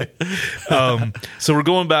from it. So we're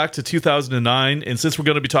going back to 2009, and since we're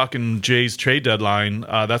going to be talking Jay's trade deadline,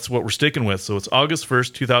 that's what we're sticking with. So it's August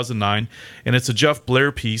 1st, 2009, and it's a Jeff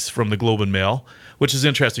Blair piece from the Globe and Mail, which is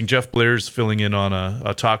interesting. Jeff Blair's filling in on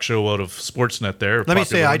a talk show out of Sportsnet there. Let me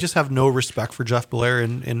say, I just have no respect for Jeff Blair,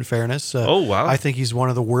 in fairness. Oh, wow. I think he's one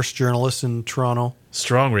of the worst journalists in Toronto.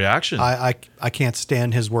 Strong reaction. I can't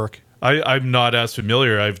stand his work. I'm not as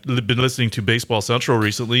familiar. I've been listening to Baseball Central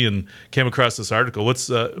recently and came across this article.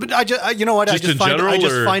 But I just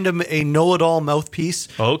find him a know-it-all mouthpiece.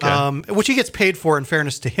 Oh, okay. Which he gets paid for, in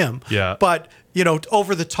fairness to him. Yeah. But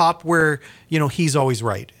over the top, where he's always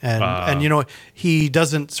right, and he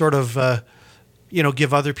doesn't sort of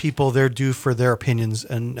give other people their due for their opinions,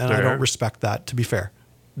 and I don't respect that, to be fair.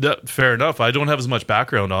 Fair enough. I don't have as much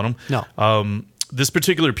background on him. No. This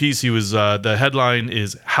particular piece, he was the headline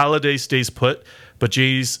is "Halladay stays put, but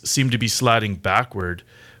Jays seem to be sliding backward,"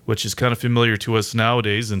 which is kind of familiar to us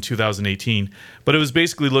nowadays in 2018. But it was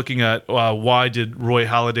basically looking at why did Roy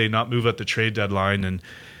Halladay not move at the trade deadline, and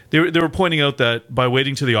they were pointing out that by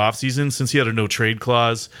waiting to the offseason, since he had a no trade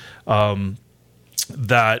clause,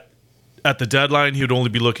 that at the deadline he would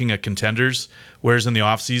only be looking at contenders, whereas in the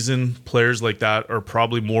offseason, players like that are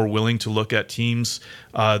probably more willing to look at teams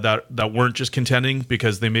that weren't just contending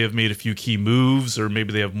because they may have made a few key moves, or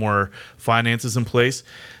maybe they have more finances in place.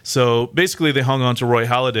 So basically they hung on to Roy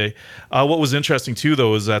Halladay. What was interesting too,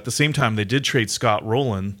 though, is at the same time they did trade Scott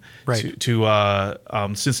Rowland to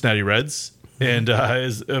Cincinnati Reds. And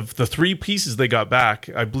of the three pieces they got back,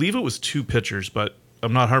 I believe it was two pitchers, but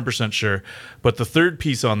I'm not 100% sure. But the third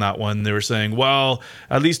piece on that one, they were saying, well,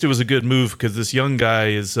 at least it was a good move because this young guy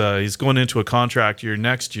is he's going into a contract year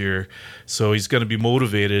next year, so he's going to be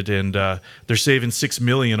motivated, and they're saving $6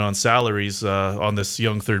 million on salaries on this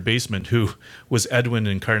young third baseman who was Edwin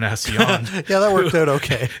Encarnacion. Yeah, that worked out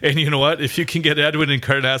okay. And you know what? If you can get Edwin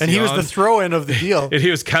Encarnacion, and he was the throw-in of the deal. And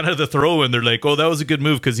he was kind of the throw-in. They're like, oh, that was a good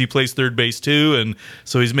move because he plays third base too, and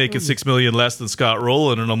so he's making $6 million less than Scott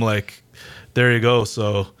Rowland. And I'm like, there you go.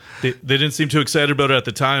 So they didn't seem too excited about it at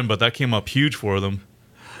the time, but that came up huge for them.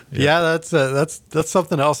 Yeah, that's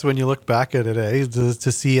something else when you look back at it,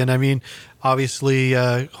 to see. And I mean, obviously,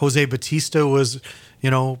 Jose Batista was,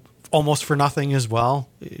 almost for nothing as well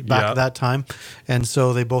back at that time, and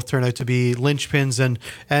so they both turned out to be linchpins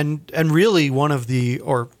and really one of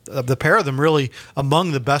the pair of them really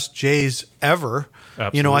among the best Jays ever.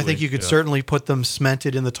 Absolutely. I think you could certainly put them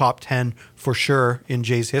cemented in the top 10 for sure in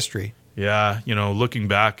Jays history. Yeah, looking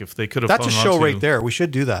back, if they could have, that's a show right there. We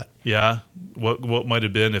should do that. Yeah, what might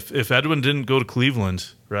have been if Edwin didn't go to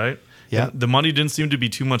Cleveland, right? Yeah, the money didn't seem to be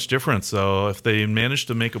too much different. So if they managed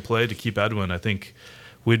to make a play to keep Edwin, I think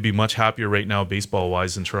we'd be much happier right now, baseball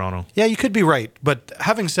wise, in Toronto. Yeah, you could be right. But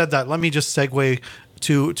having said that, let me just segue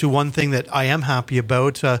to one thing that I am happy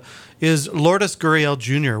about is Lourdes Gurriel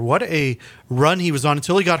Jr. What a run he was on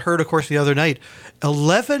until he got hurt, of course, the other night.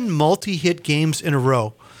 11 multi-hit games in a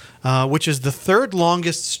row. Which is the third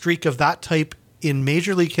longest streak of that type in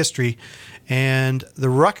Major League history. And the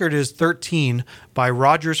record is 13 by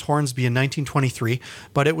Rogers Hornsby in 1923.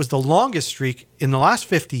 But it was the longest streak in the last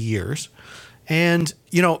 50 years. And,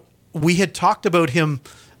 we had talked about him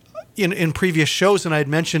in previous shows, and I had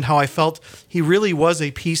mentioned how I felt he really was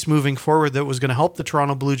a piece moving forward that was going to help the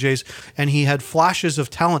Toronto Blue Jays, and he had flashes of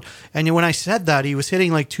talent. And when I said that, he was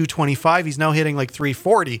hitting like 225. He's now hitting like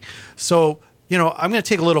 340. So I'm going to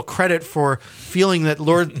take a little credit for feeling that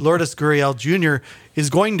Lourdes Gurriel Jr. is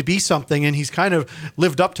going to be something, and he's kind of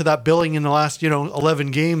lived up to that billing in the last,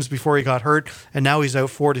 11 games before he got hurt, and now he's out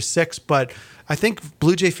 4 to 6. But I think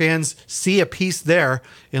Blue Jay fans see a piece there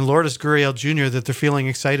in Lourdes Gurriel Jr. that they're feeling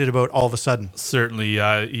excited about all of a sudden. Certainly,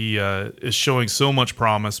 he is showing so much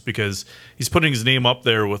promise because he's putting his name up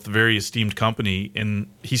there with a very esteemed company, and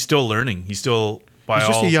he's still learning. He's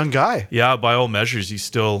just a young guy. Yeah, by all measures, he's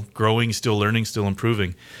still growing, still learning, still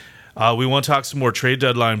improving. We want to talk some more trade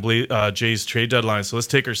deadline, Jays trade deadline. So let's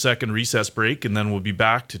take our second recess break, and then we'll be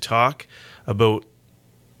back to talk about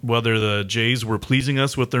whether the Jays were pleasing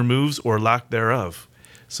us with their moves or lack thereof.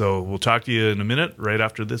 So we'll talk to you in a minute, right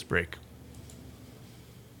after this break.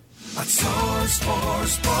 At Source for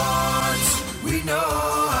Sports, we know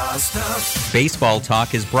our stuff. Baseball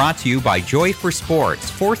Talk is brought to you by Joy for Sports,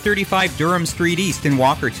 435 Durham Street East in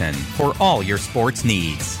Walkerton, for all your sports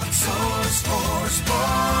needs. At Source for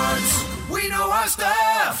Sports, we know our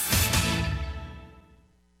stuff.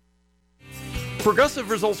 Progressive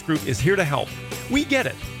Results Group is here to help. We get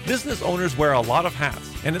it. Business owners wear a lot of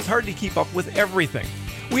hats, and it's hard to keep up with everything.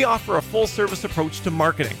 We offer a full-service approach to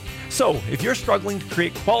marketing. So, if you're struggling to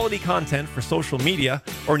create quality content for social media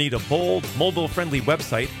or need a bold, mobile-friendly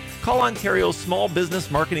website, call Ontario's Small Business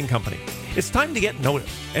Marketing Company. It's time to get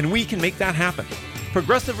noticed, and we can make that happen.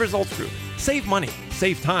 Progressive Results Group. Save money,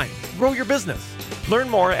 save time, grow your business. Learn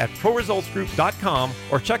more at proresultsgroup.com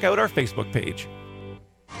or check out our Facebook page.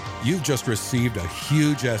 You've just received a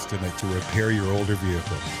huge estimate to repair your older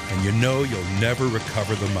vehicle, and you know you'll never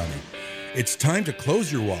recover the money. It's time to close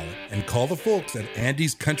your wallet and call the folks at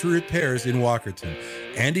Andy's Country Repairs in Walkerton.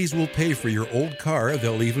 Andy's will pay for your old car.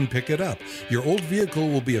 They'll even pick it up. Your old vehicle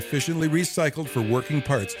will be efficiently recycled for working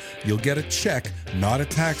parts. You'll get a check, not a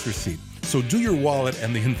tax receipt. So do your wallet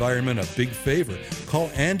and the environment a big favor. Call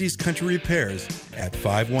Andy's Country Repairs at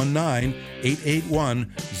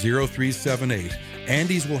 519-881-0378.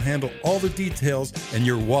 Andy's will handle all the details, and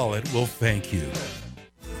your wallet will thank you.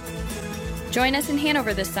 Join us in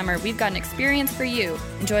Hanover this summer. We've got an experience for you.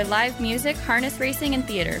 Enjoy live music, harness racing, and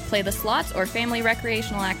theater. Play the slots or family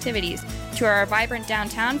recreational activities. Tour our vibrant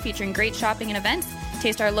downtown featuring great shopping and events.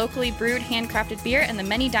 Taste our locally brewed, handcrafted beer and the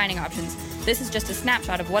many dining options. This is just a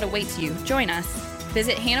snapshot of what awaits you. Join us.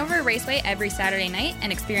 Visit Hanover Raceway every Saturday night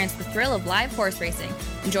and experience the thrill of live horse racing.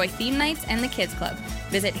 Enjoy theme nights and the Kids Club.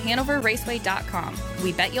 Visit hanoverraceway.com.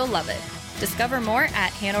 We bet you'll love it. Discover more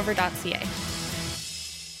at hanover.ca.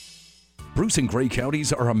 Bruce and Grey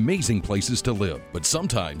counties are amazing places to live, but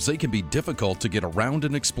sometimes they can be difficult to get around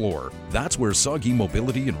and explore. That's where Saugeen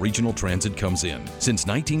Mobility and Regional Transit comes in. Since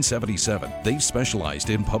 1977, they've specialized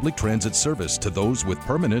in public transit service to those with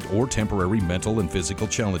permanent or temporary mental and physical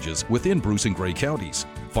challenges within Bruce and Grey counties.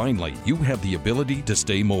 Finally, you have the ability to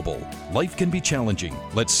stay mobile. Life can be challenging.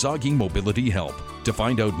 Let Saugeen Mobility help. To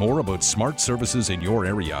find out more about smart services in your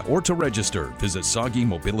area or to register, visit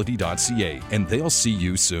soggymobility.ca and they'll see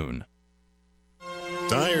you soon.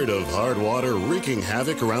 Tired of hard water wreaking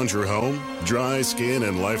havoc around your home? Dry skin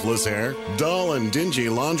and lifeless hair? Dull and dingy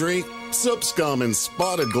laundry? Soap scum and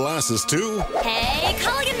spotted glasses too? Hey,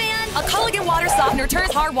 Culligan man! A Culligan water softener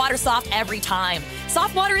turns hard water soft every time.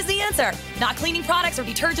 Soft water is the answer. Not cleaning products or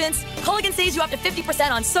detergents. Culligan saves you up to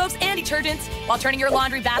 50% on soaps and detergents while turning your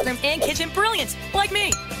laundry, bathroom, and kitchen brilliant, like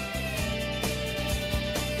me.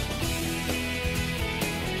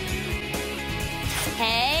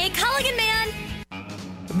 Hey, Culligan man!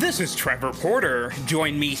 This is Trevor Porter.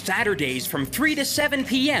 Join me Saturdays from 3 to 7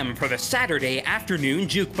 p.m. for the Saturday Afternoon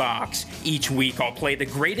Jukebox. Each week I'll play the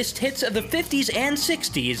greatest hits of the 50s and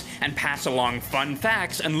 60s and pass along fun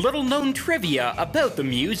facts and little-known trivia about the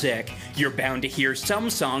music. You're bound to hear some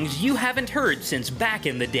songs you haven't heard since back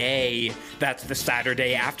in the day. That's the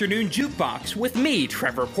Saturday Afternoon Jukebox with me,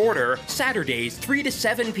 Trevor Porter, Saturdays 3 to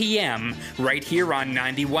 7 p.m. right here on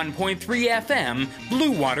 91.3 FM,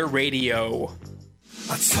 Blue Water Radio.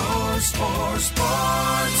 A source for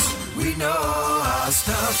sports. We know our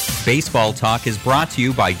stuff. Baseball Talk is brought to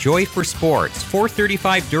you by Joy for Sports,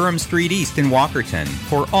 435 Durham Street East in Walkerton,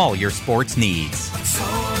 for all your sports needs. A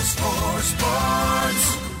source for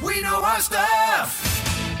sports. We know our stuff.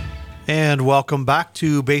 And welcome back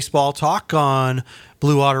to Baseball Talk on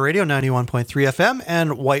Blue Water Radio, 91.3 FM,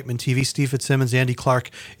 and Whiteman TV. Steve Fitzsimmons, Andy Clark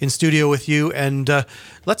in studio with you. And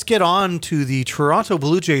let's get on to the Toronto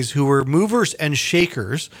Blue Jays, who were movers and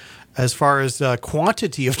shakers as far as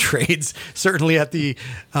quantity of trades, certainly at the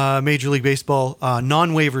Major League Baseball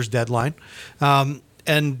non-waivers deadline,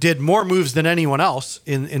 and did more moves than anyone else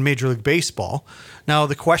in Major League Baseball. Now,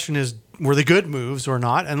 the question is, were they good moves or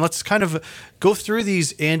not? And let's kind of go through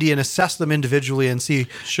these, Andy, and assess them individually and see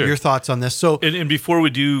your thoughts on this. So, and before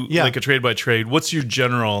we do like a trade by trade, what's your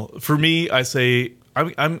general? For me, I say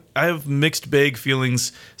I have mixed bag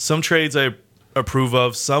feelings. Some trades I approve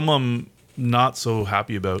of, some I'm not so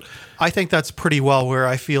happy about. I think that's pretty well where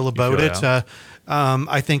I feel about it. Yeah.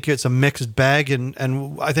 I think it's a mixed bag, and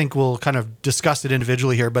I think we'll kind of discuss it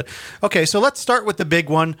individually here. But, okay, so let's start with the big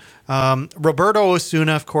one. Roberto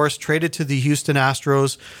Osuna, of course, traded to the Houston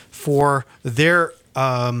Astros for their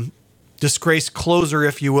disgraced closer,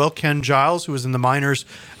 if you will, Ken Giles, who was in the minors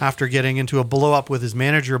after getting into a blow-up with his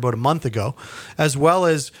manager about a month ago, as well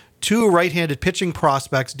as two right-handed pitching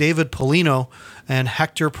prospects, David Polino and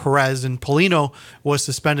Hector Perez. And Polino was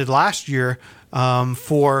suspended last year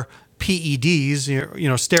for PEDs,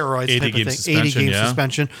 steroids, 80 type game of thing. 80-game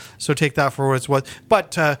suspension. So take that for what it's worth.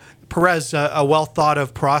 But Perez, a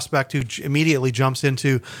well-thought-of prospect who immediately jumps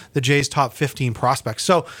into the Jays' top 15 prospects.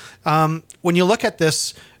 So when you look at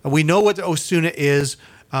this, we know what Osuna is.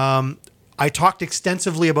 I talked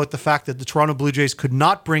extensively about the fact that the Toronto Blue Jays could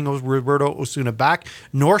not bring Roberto Osuna back,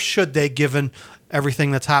 nor should they, given everything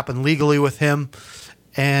that's happened legally with him.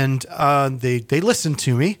 And they listened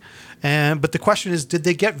to me. But the question is, did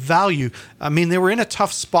they get value? I mean, they were in a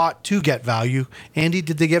tough spot to get value. Andy,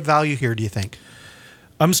 did they get value here, do you think?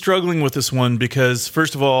 I'm struggling with this one because,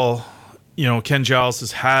 first of all, Ken Giles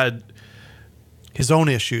has had his own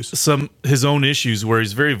issues. His own issues where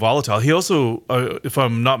he's very volatile. He also, if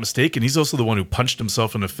I'm not mistaken, he's also the one who punched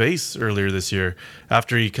himself in the face earlier this year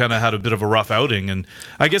after he kind of had a bit of a rough outing. And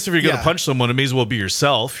I guess if you're going to punch someone, it may as well be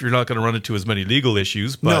yourself. You're not going to run into as many legal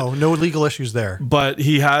issues. But, no legal issues there. But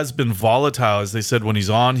he has been volatile. As they said, when he's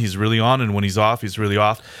on, he's really on. And when he's off, he's really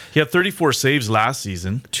off. He had 34 saves last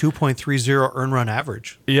season. 2.30 earn run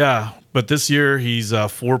average. Yeah. But this year, he's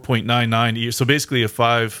 4.99. So basically a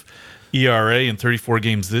 5 ERA in 34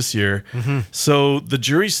 games this year. Mm-hmm. So the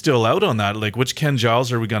jury's still out on that. Like, which Ken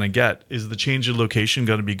Giles are we going to get? Is the change of location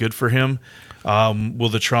going to be good for him? Will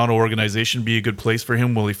the Toronto organization be a good place for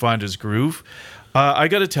him? Will he find his groove? I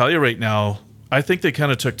got to tell you right now, I think they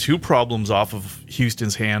kind of took two problems off of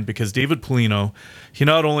Houston's hand because David Polino, he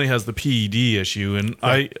not only has the PED issue, and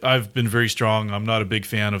I've been very strong. I'm not a big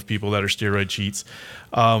fan of people that are steroid cheats.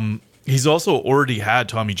 He's also already had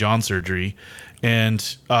Tommy John surgery.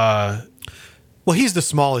 And well, he's the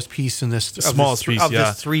smallest piece in this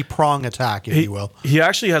this three-prong attack, if you will. He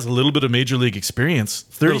actually has a little bit of major league experience.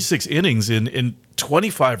 36 innings in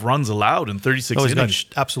 25 runs allowed in 36 innings. He's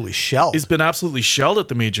been absolutely shelled. He's been absolutely shelled at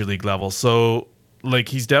the major league level. So, like,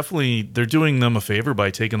 they're doing them a favor by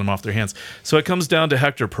taking them off their hands. So it comes down to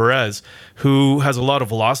Hector Perez, who has a lot of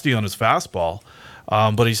velocity on his fastball,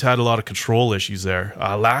 but he's had a lot of control issues there.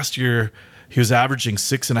 Last year, he was averaging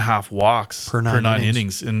 6.5 walks per nine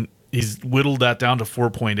innings, and he's whittled that down to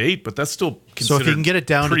 4.8. But that's still considered. So if you can get it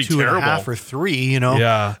down to 2.5 or 3,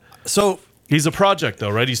 Yeah. So He's a project,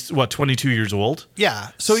 though, right? He's, 22 years old? Yeah.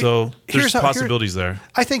 So there's possibilities there.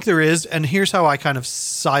 I think there is, and here's how I kind of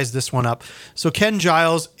size this one up. So Ken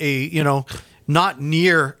Giles, not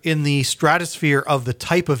near in the stratosphere of the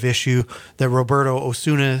type of issue that Roberto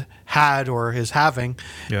Osuna had or is having.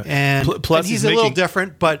 Yeah. And, Plus and he's a little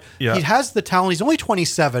different, but he has the talent. He's only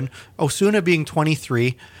 27, Osuna being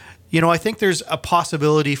 23. I think there's a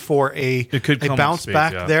possibility for a bounce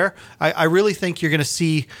back there. I really think you're going to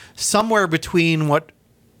see somewhere between what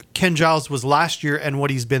Ken Giles was last year and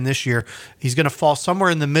what he's been this year. He's going to fall somewhere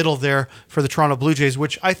in the middle there for the Toronto Blue Jays,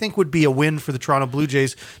 which I think would be a win for the Toronto Blue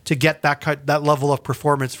Jays to get that level of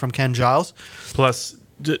performance from Ken Giles. Plus,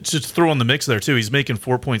 just throw in the mix there too. He's making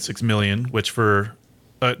 $4.6 million, which for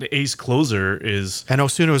the ace closer is. And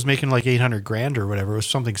Osuna was making like $800,000 or whatever. It was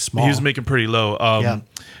something small. He was making pretty low.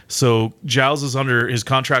 So Giles is his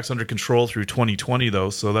contract's under control through 2020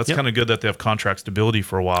 though. So that's kind of good that they have contract stability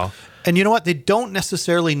for a while. And you know what? They don't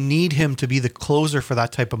necessarily need him to be the closer for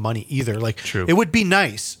that type of money either. Like, True. It would be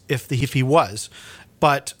nice if he was,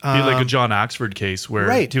 but be like a John Axford case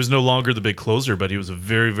where he was no longer the big closer, but he was a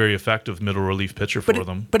very, very effective middle relief pitcher for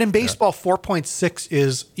them. But in baseball, 4.6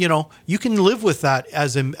 is, you can live with that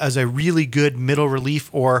as a really good middle relief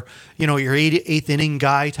or, your eighth inning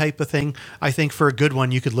guy type of thing. I think for a good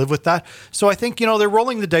one, you could live with that. So I think, they're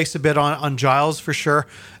rolling the dice a bit on Giles for sure.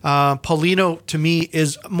 Paulino, to me,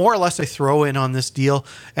 is more or less a throw-in on this deal.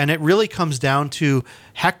 And it really comes down to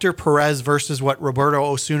Hector Perez versus what Roberto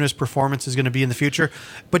Osuna's performance is going to be in the future.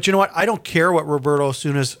 But you know what? I don't care what Roberto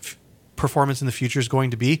Osuna's performance in the future is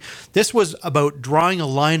going to be. This was about drawing a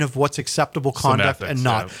line of what's acceptable conduct and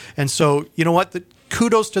not. Yeah. And so, you know what?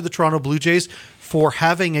 Kudos to the Toronto Blue Jays for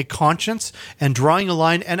having a conscience and drawing a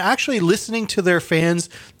line and actually listening to their fans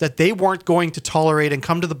that they weren't going to tolerate and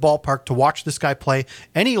come to the ballpark to watch this guy play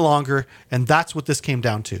any longer. And that's what this came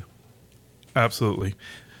down to. Absolutely.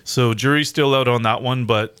 So jury's still out on that one,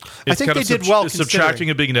 but it's I think they did well subtracting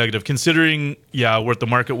a big negative. Considering, what the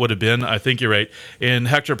market would have been, I think you're right. And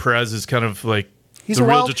Hector Perez is kind of like the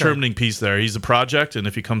real determining piece there. He's a project, and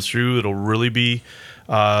if he comes through, it'll really be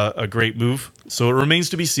a great move. So it remains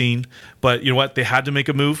to be seen. But you know what? They had to make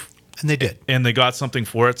a move. And they did. And they got something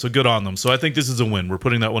for it, so good on them. So I think this is a win. We're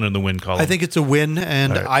putting that one in the win column. I think it's a win,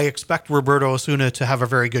 and I expect Roberto Osuna to have a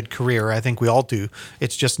very good career. I think we all do.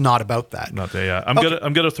 It's just not about that. Not that, yeah.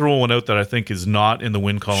 I'm gonna throw one out that I think is not in the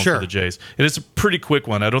win column for the Jays. And it's a pretty quick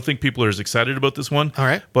one. I don't think people are as excited about this one. All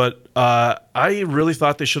right. But I really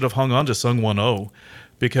thought they should have hung on to Sung-Won Oh.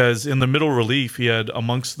 Because in the middle relief, he had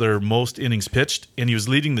amongst their most innings pitched, and he was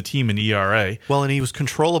leading the team in ERA. Well, and he was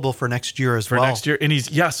controllable for next year as well. For next year. And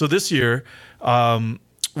so this year,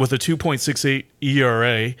 with a 2.68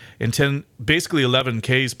 ERA and basically 11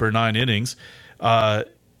 Ks per 9 innings,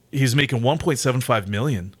 he's making $1.75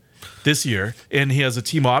 million this year, and he has a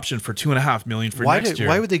team option for $2.5 million for next year.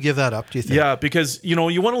 Why would they give that up, do you think? Yeah, because you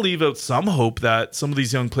want to leave out some hope that some of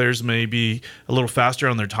these young players may be a little faster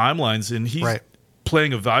on their timelines, and he's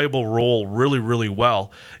playing a valuable role really, really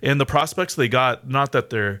well. And the prospects they got, not that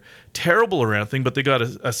they're terrible or anything, but they got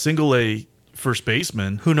a single A first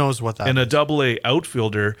baseman. Who knows what that and is. a double A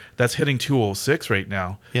outfielder that's hitting 206 right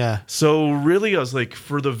now. Yeah. So really, I was like,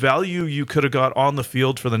 for the value you could have got on the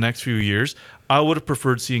field for the next few years, I would have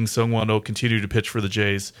preferred seeing Sung-Won Oh continue to pitch for the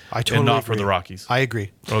Jays and not for the Rockies. I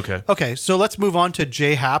agree. Okay, so let's move on to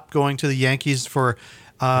J. Happ going to the Yankees for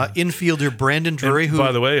infielder Brandon Drury. And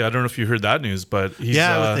by the way, I don't know if you heard that news, but he's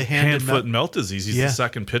with the hand, foot, and mouth disease. He's the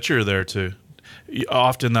second pitcher there too.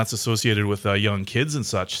 Often that's associated with young kids and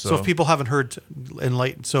such. So if people haven't heard,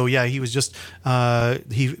 enlightened. So yeah, he was just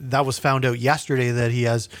that was found out yesterday that he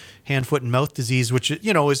has hand, foot, and mouth disease, which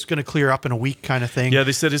is going to clear up in a week kind of thing. Yeah,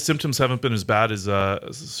 they said his symptoms haven't been as bad as as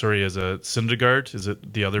a Syndergaard. Is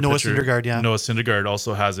it the other Noah pitcher? Syndergaard, yeah. Noah Syndergaard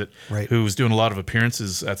also has it. Right. Who's doing a lot of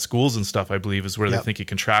appearances at schools and stuff, I believe, is where they think he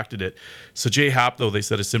contracted it. So J. Happ, though, they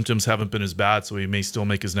said his symptoms haven't been as bad, so he may still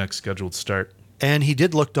make his next scheduled start. And he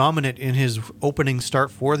did look dominant in his opening start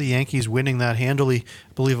for the Yankees, winning that handily.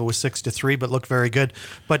 I believe it was 6-3, but looked very good.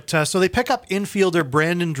 But so they pick up infielder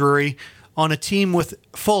Brandon Drury on a team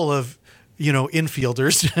full of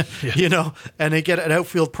infielders, and they get an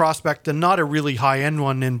outfield prospect and not a really high end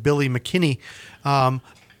one in Billy McKinney.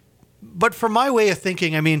 But for my way of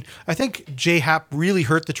thinking, I think J. Happ really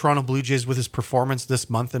hurt the Toronto Blue Jays with his performance this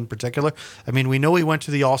month in particular. We know he went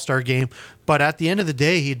to the All-Star game, but at the end of the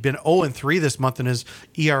day, he'd been 0-3 this month, and his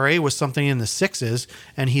ERA was something in the 6s,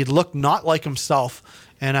 and he'd looked not like himself.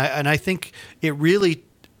 And I think it really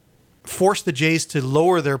forced the Jays to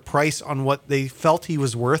lower their price on what they felt he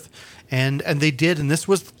was worth, and they did, and this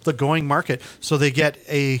was the going market. So they get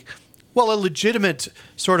a Well, a legitimate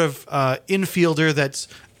sort of infielder that's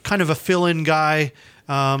kind of a fill-in guy.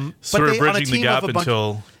 Sort of bridging the gap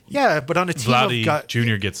until but on a team Vladdy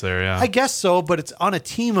Jr. gets there, yeah. I guess so, but it's on a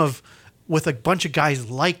team with a bunch of guys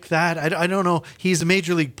like that. I don't know. He's a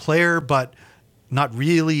major league player, but not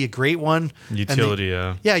really a great one. Utility,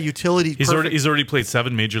 yeah. Yeah, utility. He's already played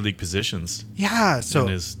 7 major league positions. Yeah, so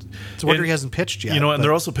it's a wonder he hasn't pitched yet. And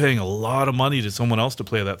they're also paying a lot of money to someone else to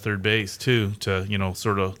play that third base too, to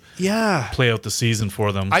sort of play out the season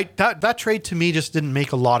for them. That trade to me just didn't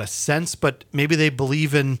make a lot of sense, but maybe they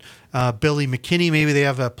believe in Billy McKinney. Maybe they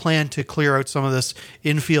have a plan to clear out some of this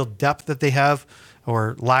infield depth that they have,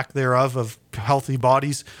 or lack thereof, of healthy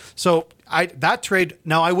bodies. So that trade,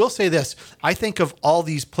 now I will say this, I think of all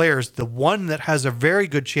these players, the one that has a very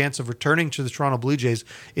good chance of returning to the Toronto Blue Jays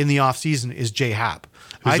in the offseason is Jay Happ.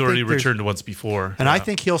 Who's already returned once before. And I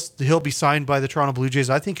think he'll be signed by the Toronto Blue Jays.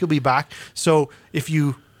 I think he'll be back. So if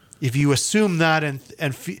you assume that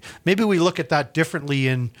and maybe we look at that differently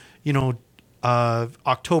in,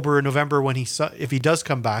 October or November if he does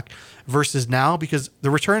come back versus now, because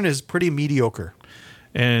the return is pretty mediocre.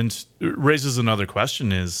 And it raises another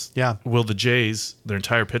question is, will the Jays, their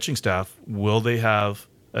entire pitching staff, will they have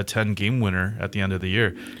a 10-game winner at the end of the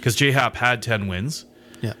year? Because J-Happ had 10 wins.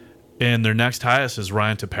 Yeah. And their next highest is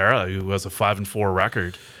Ryan Tepera, who has a 5-4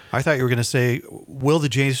 record. I thought you were going to say, will the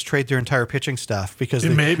Jays trade their entire pitching staff? Because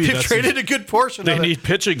they've traded a good portion of it. They need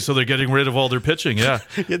pitching, so they're getting rid of all their pitching,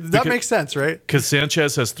 that makes sense, right? Because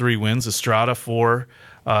Sanchez has 3 wins, Estrada 4,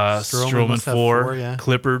 Stroman 4,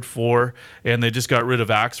 Clippard 4, and they just got rid of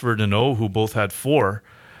Axford and O, who both had 4.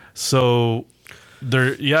 So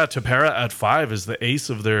Tepera at 5 is the ace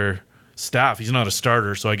of their staff. He's not a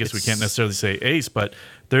starter, so I guess we can't necessarily say ace, but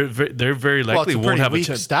they're very likely won't have a weak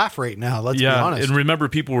staff right now. Let's be honest. And remember,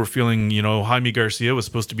 people were feeling, Jaime Garcia was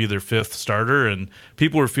supposed to be their 5th starter, and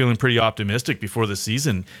people were feeling pretty optimistic before the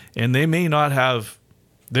season, and they might not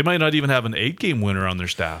even have an 8-game winner on their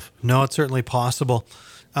staff. No, it's certainly possible.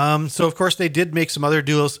 So, of course, they did make some other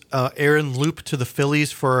deals. Aaron Loop to the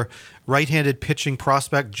Phillies for right-handed pitching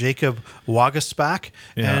prospect Jacob Waguespack.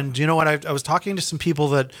 Yeah. And you know what? I was talking to some people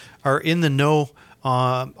that are in the know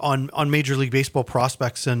on Major League Baseball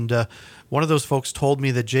prospects, and one of those folks told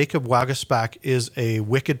me that Jacob Waguespack is a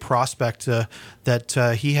wicked prospect,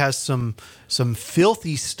 that he has some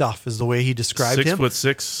filthy stuff, is the way he described him.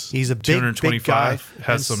 6'6", he's a big 225, guy.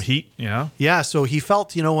 has some heat, Yeah, so he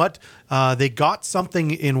felt, they got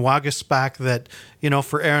something in Waguespack that,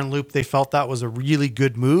 for Aaron Loop, they felt that was a really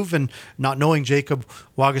good move, and not knowing Jacob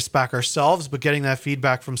Waguespack ourselves, but getting that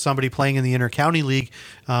feedback from somebody playing in the Inter-County League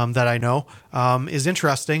that I know is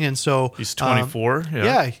interesting. And so he's 24.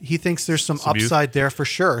 He thinks there's some upside there for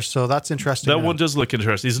sure. So that's interesting. That one does look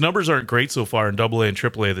interesting. His numbers aren't great so far in AA and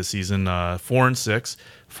AAA this season. 4-6,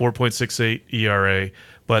 4.68 ERA.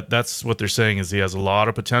 But that's what they're saying, is he has a lot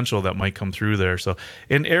of potential that might come through there. So,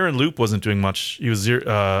 and Aaron Loop wasn't doing much. He was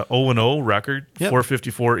 0-0 record,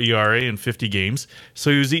 4.54 ERA in 50 games. So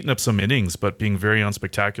he was eating up some innings, but being very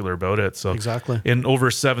unspectacular about it. So exactly. In over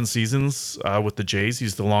 7 seasons with the Jays,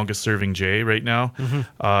 he's the longest serving Jay right now.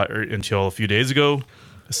 Until a few days ago,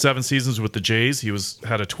 7 seasons with the Jays, he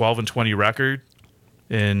had a 12-20 record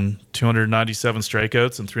in 297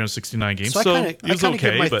 strikeouts and 369 games. So I kind of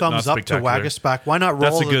give my thumbs up to Waguespack. Why not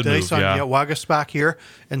roll the dice on Waguespack here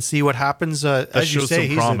and see what happens? As you say,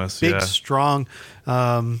 he's a big, strong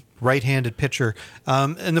right-handed pitcher.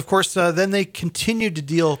 And of course, then they continued to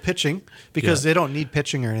deal pitching because they don't need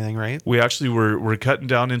pitching or anything, right? We actually we're cutting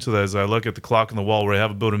down into that as I look at the clock on the wall where I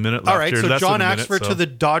have about a minute left. All right, here. So John Axford to the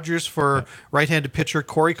Dodgers for right-handed pitcher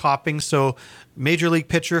Corey Copping. So major league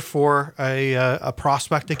pitcher for a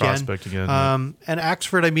prospect again. And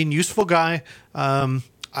Axford, useful guy.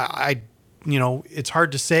 It's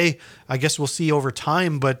hard to say. I guess we'll see over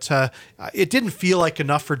time, but it didn't feel like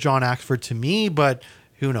enough for John Axford to me, but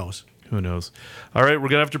who knows? Who knows? All right, we're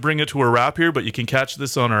going to have to bring it to a wrap here, but you can catch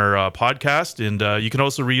this on our podcast, and you can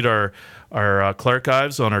also read our Clark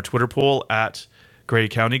Ives on our Twitter poll at Grey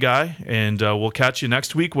County Guy, and we'll catch you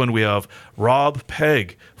next week when we have Rob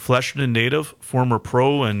Pegg, Fleshton native, former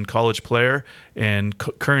pro and college player, and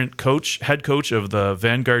current head coach of the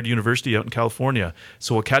Vanguard University out in California.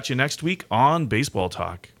 So we'll catch you next week on Baseball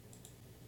Talk.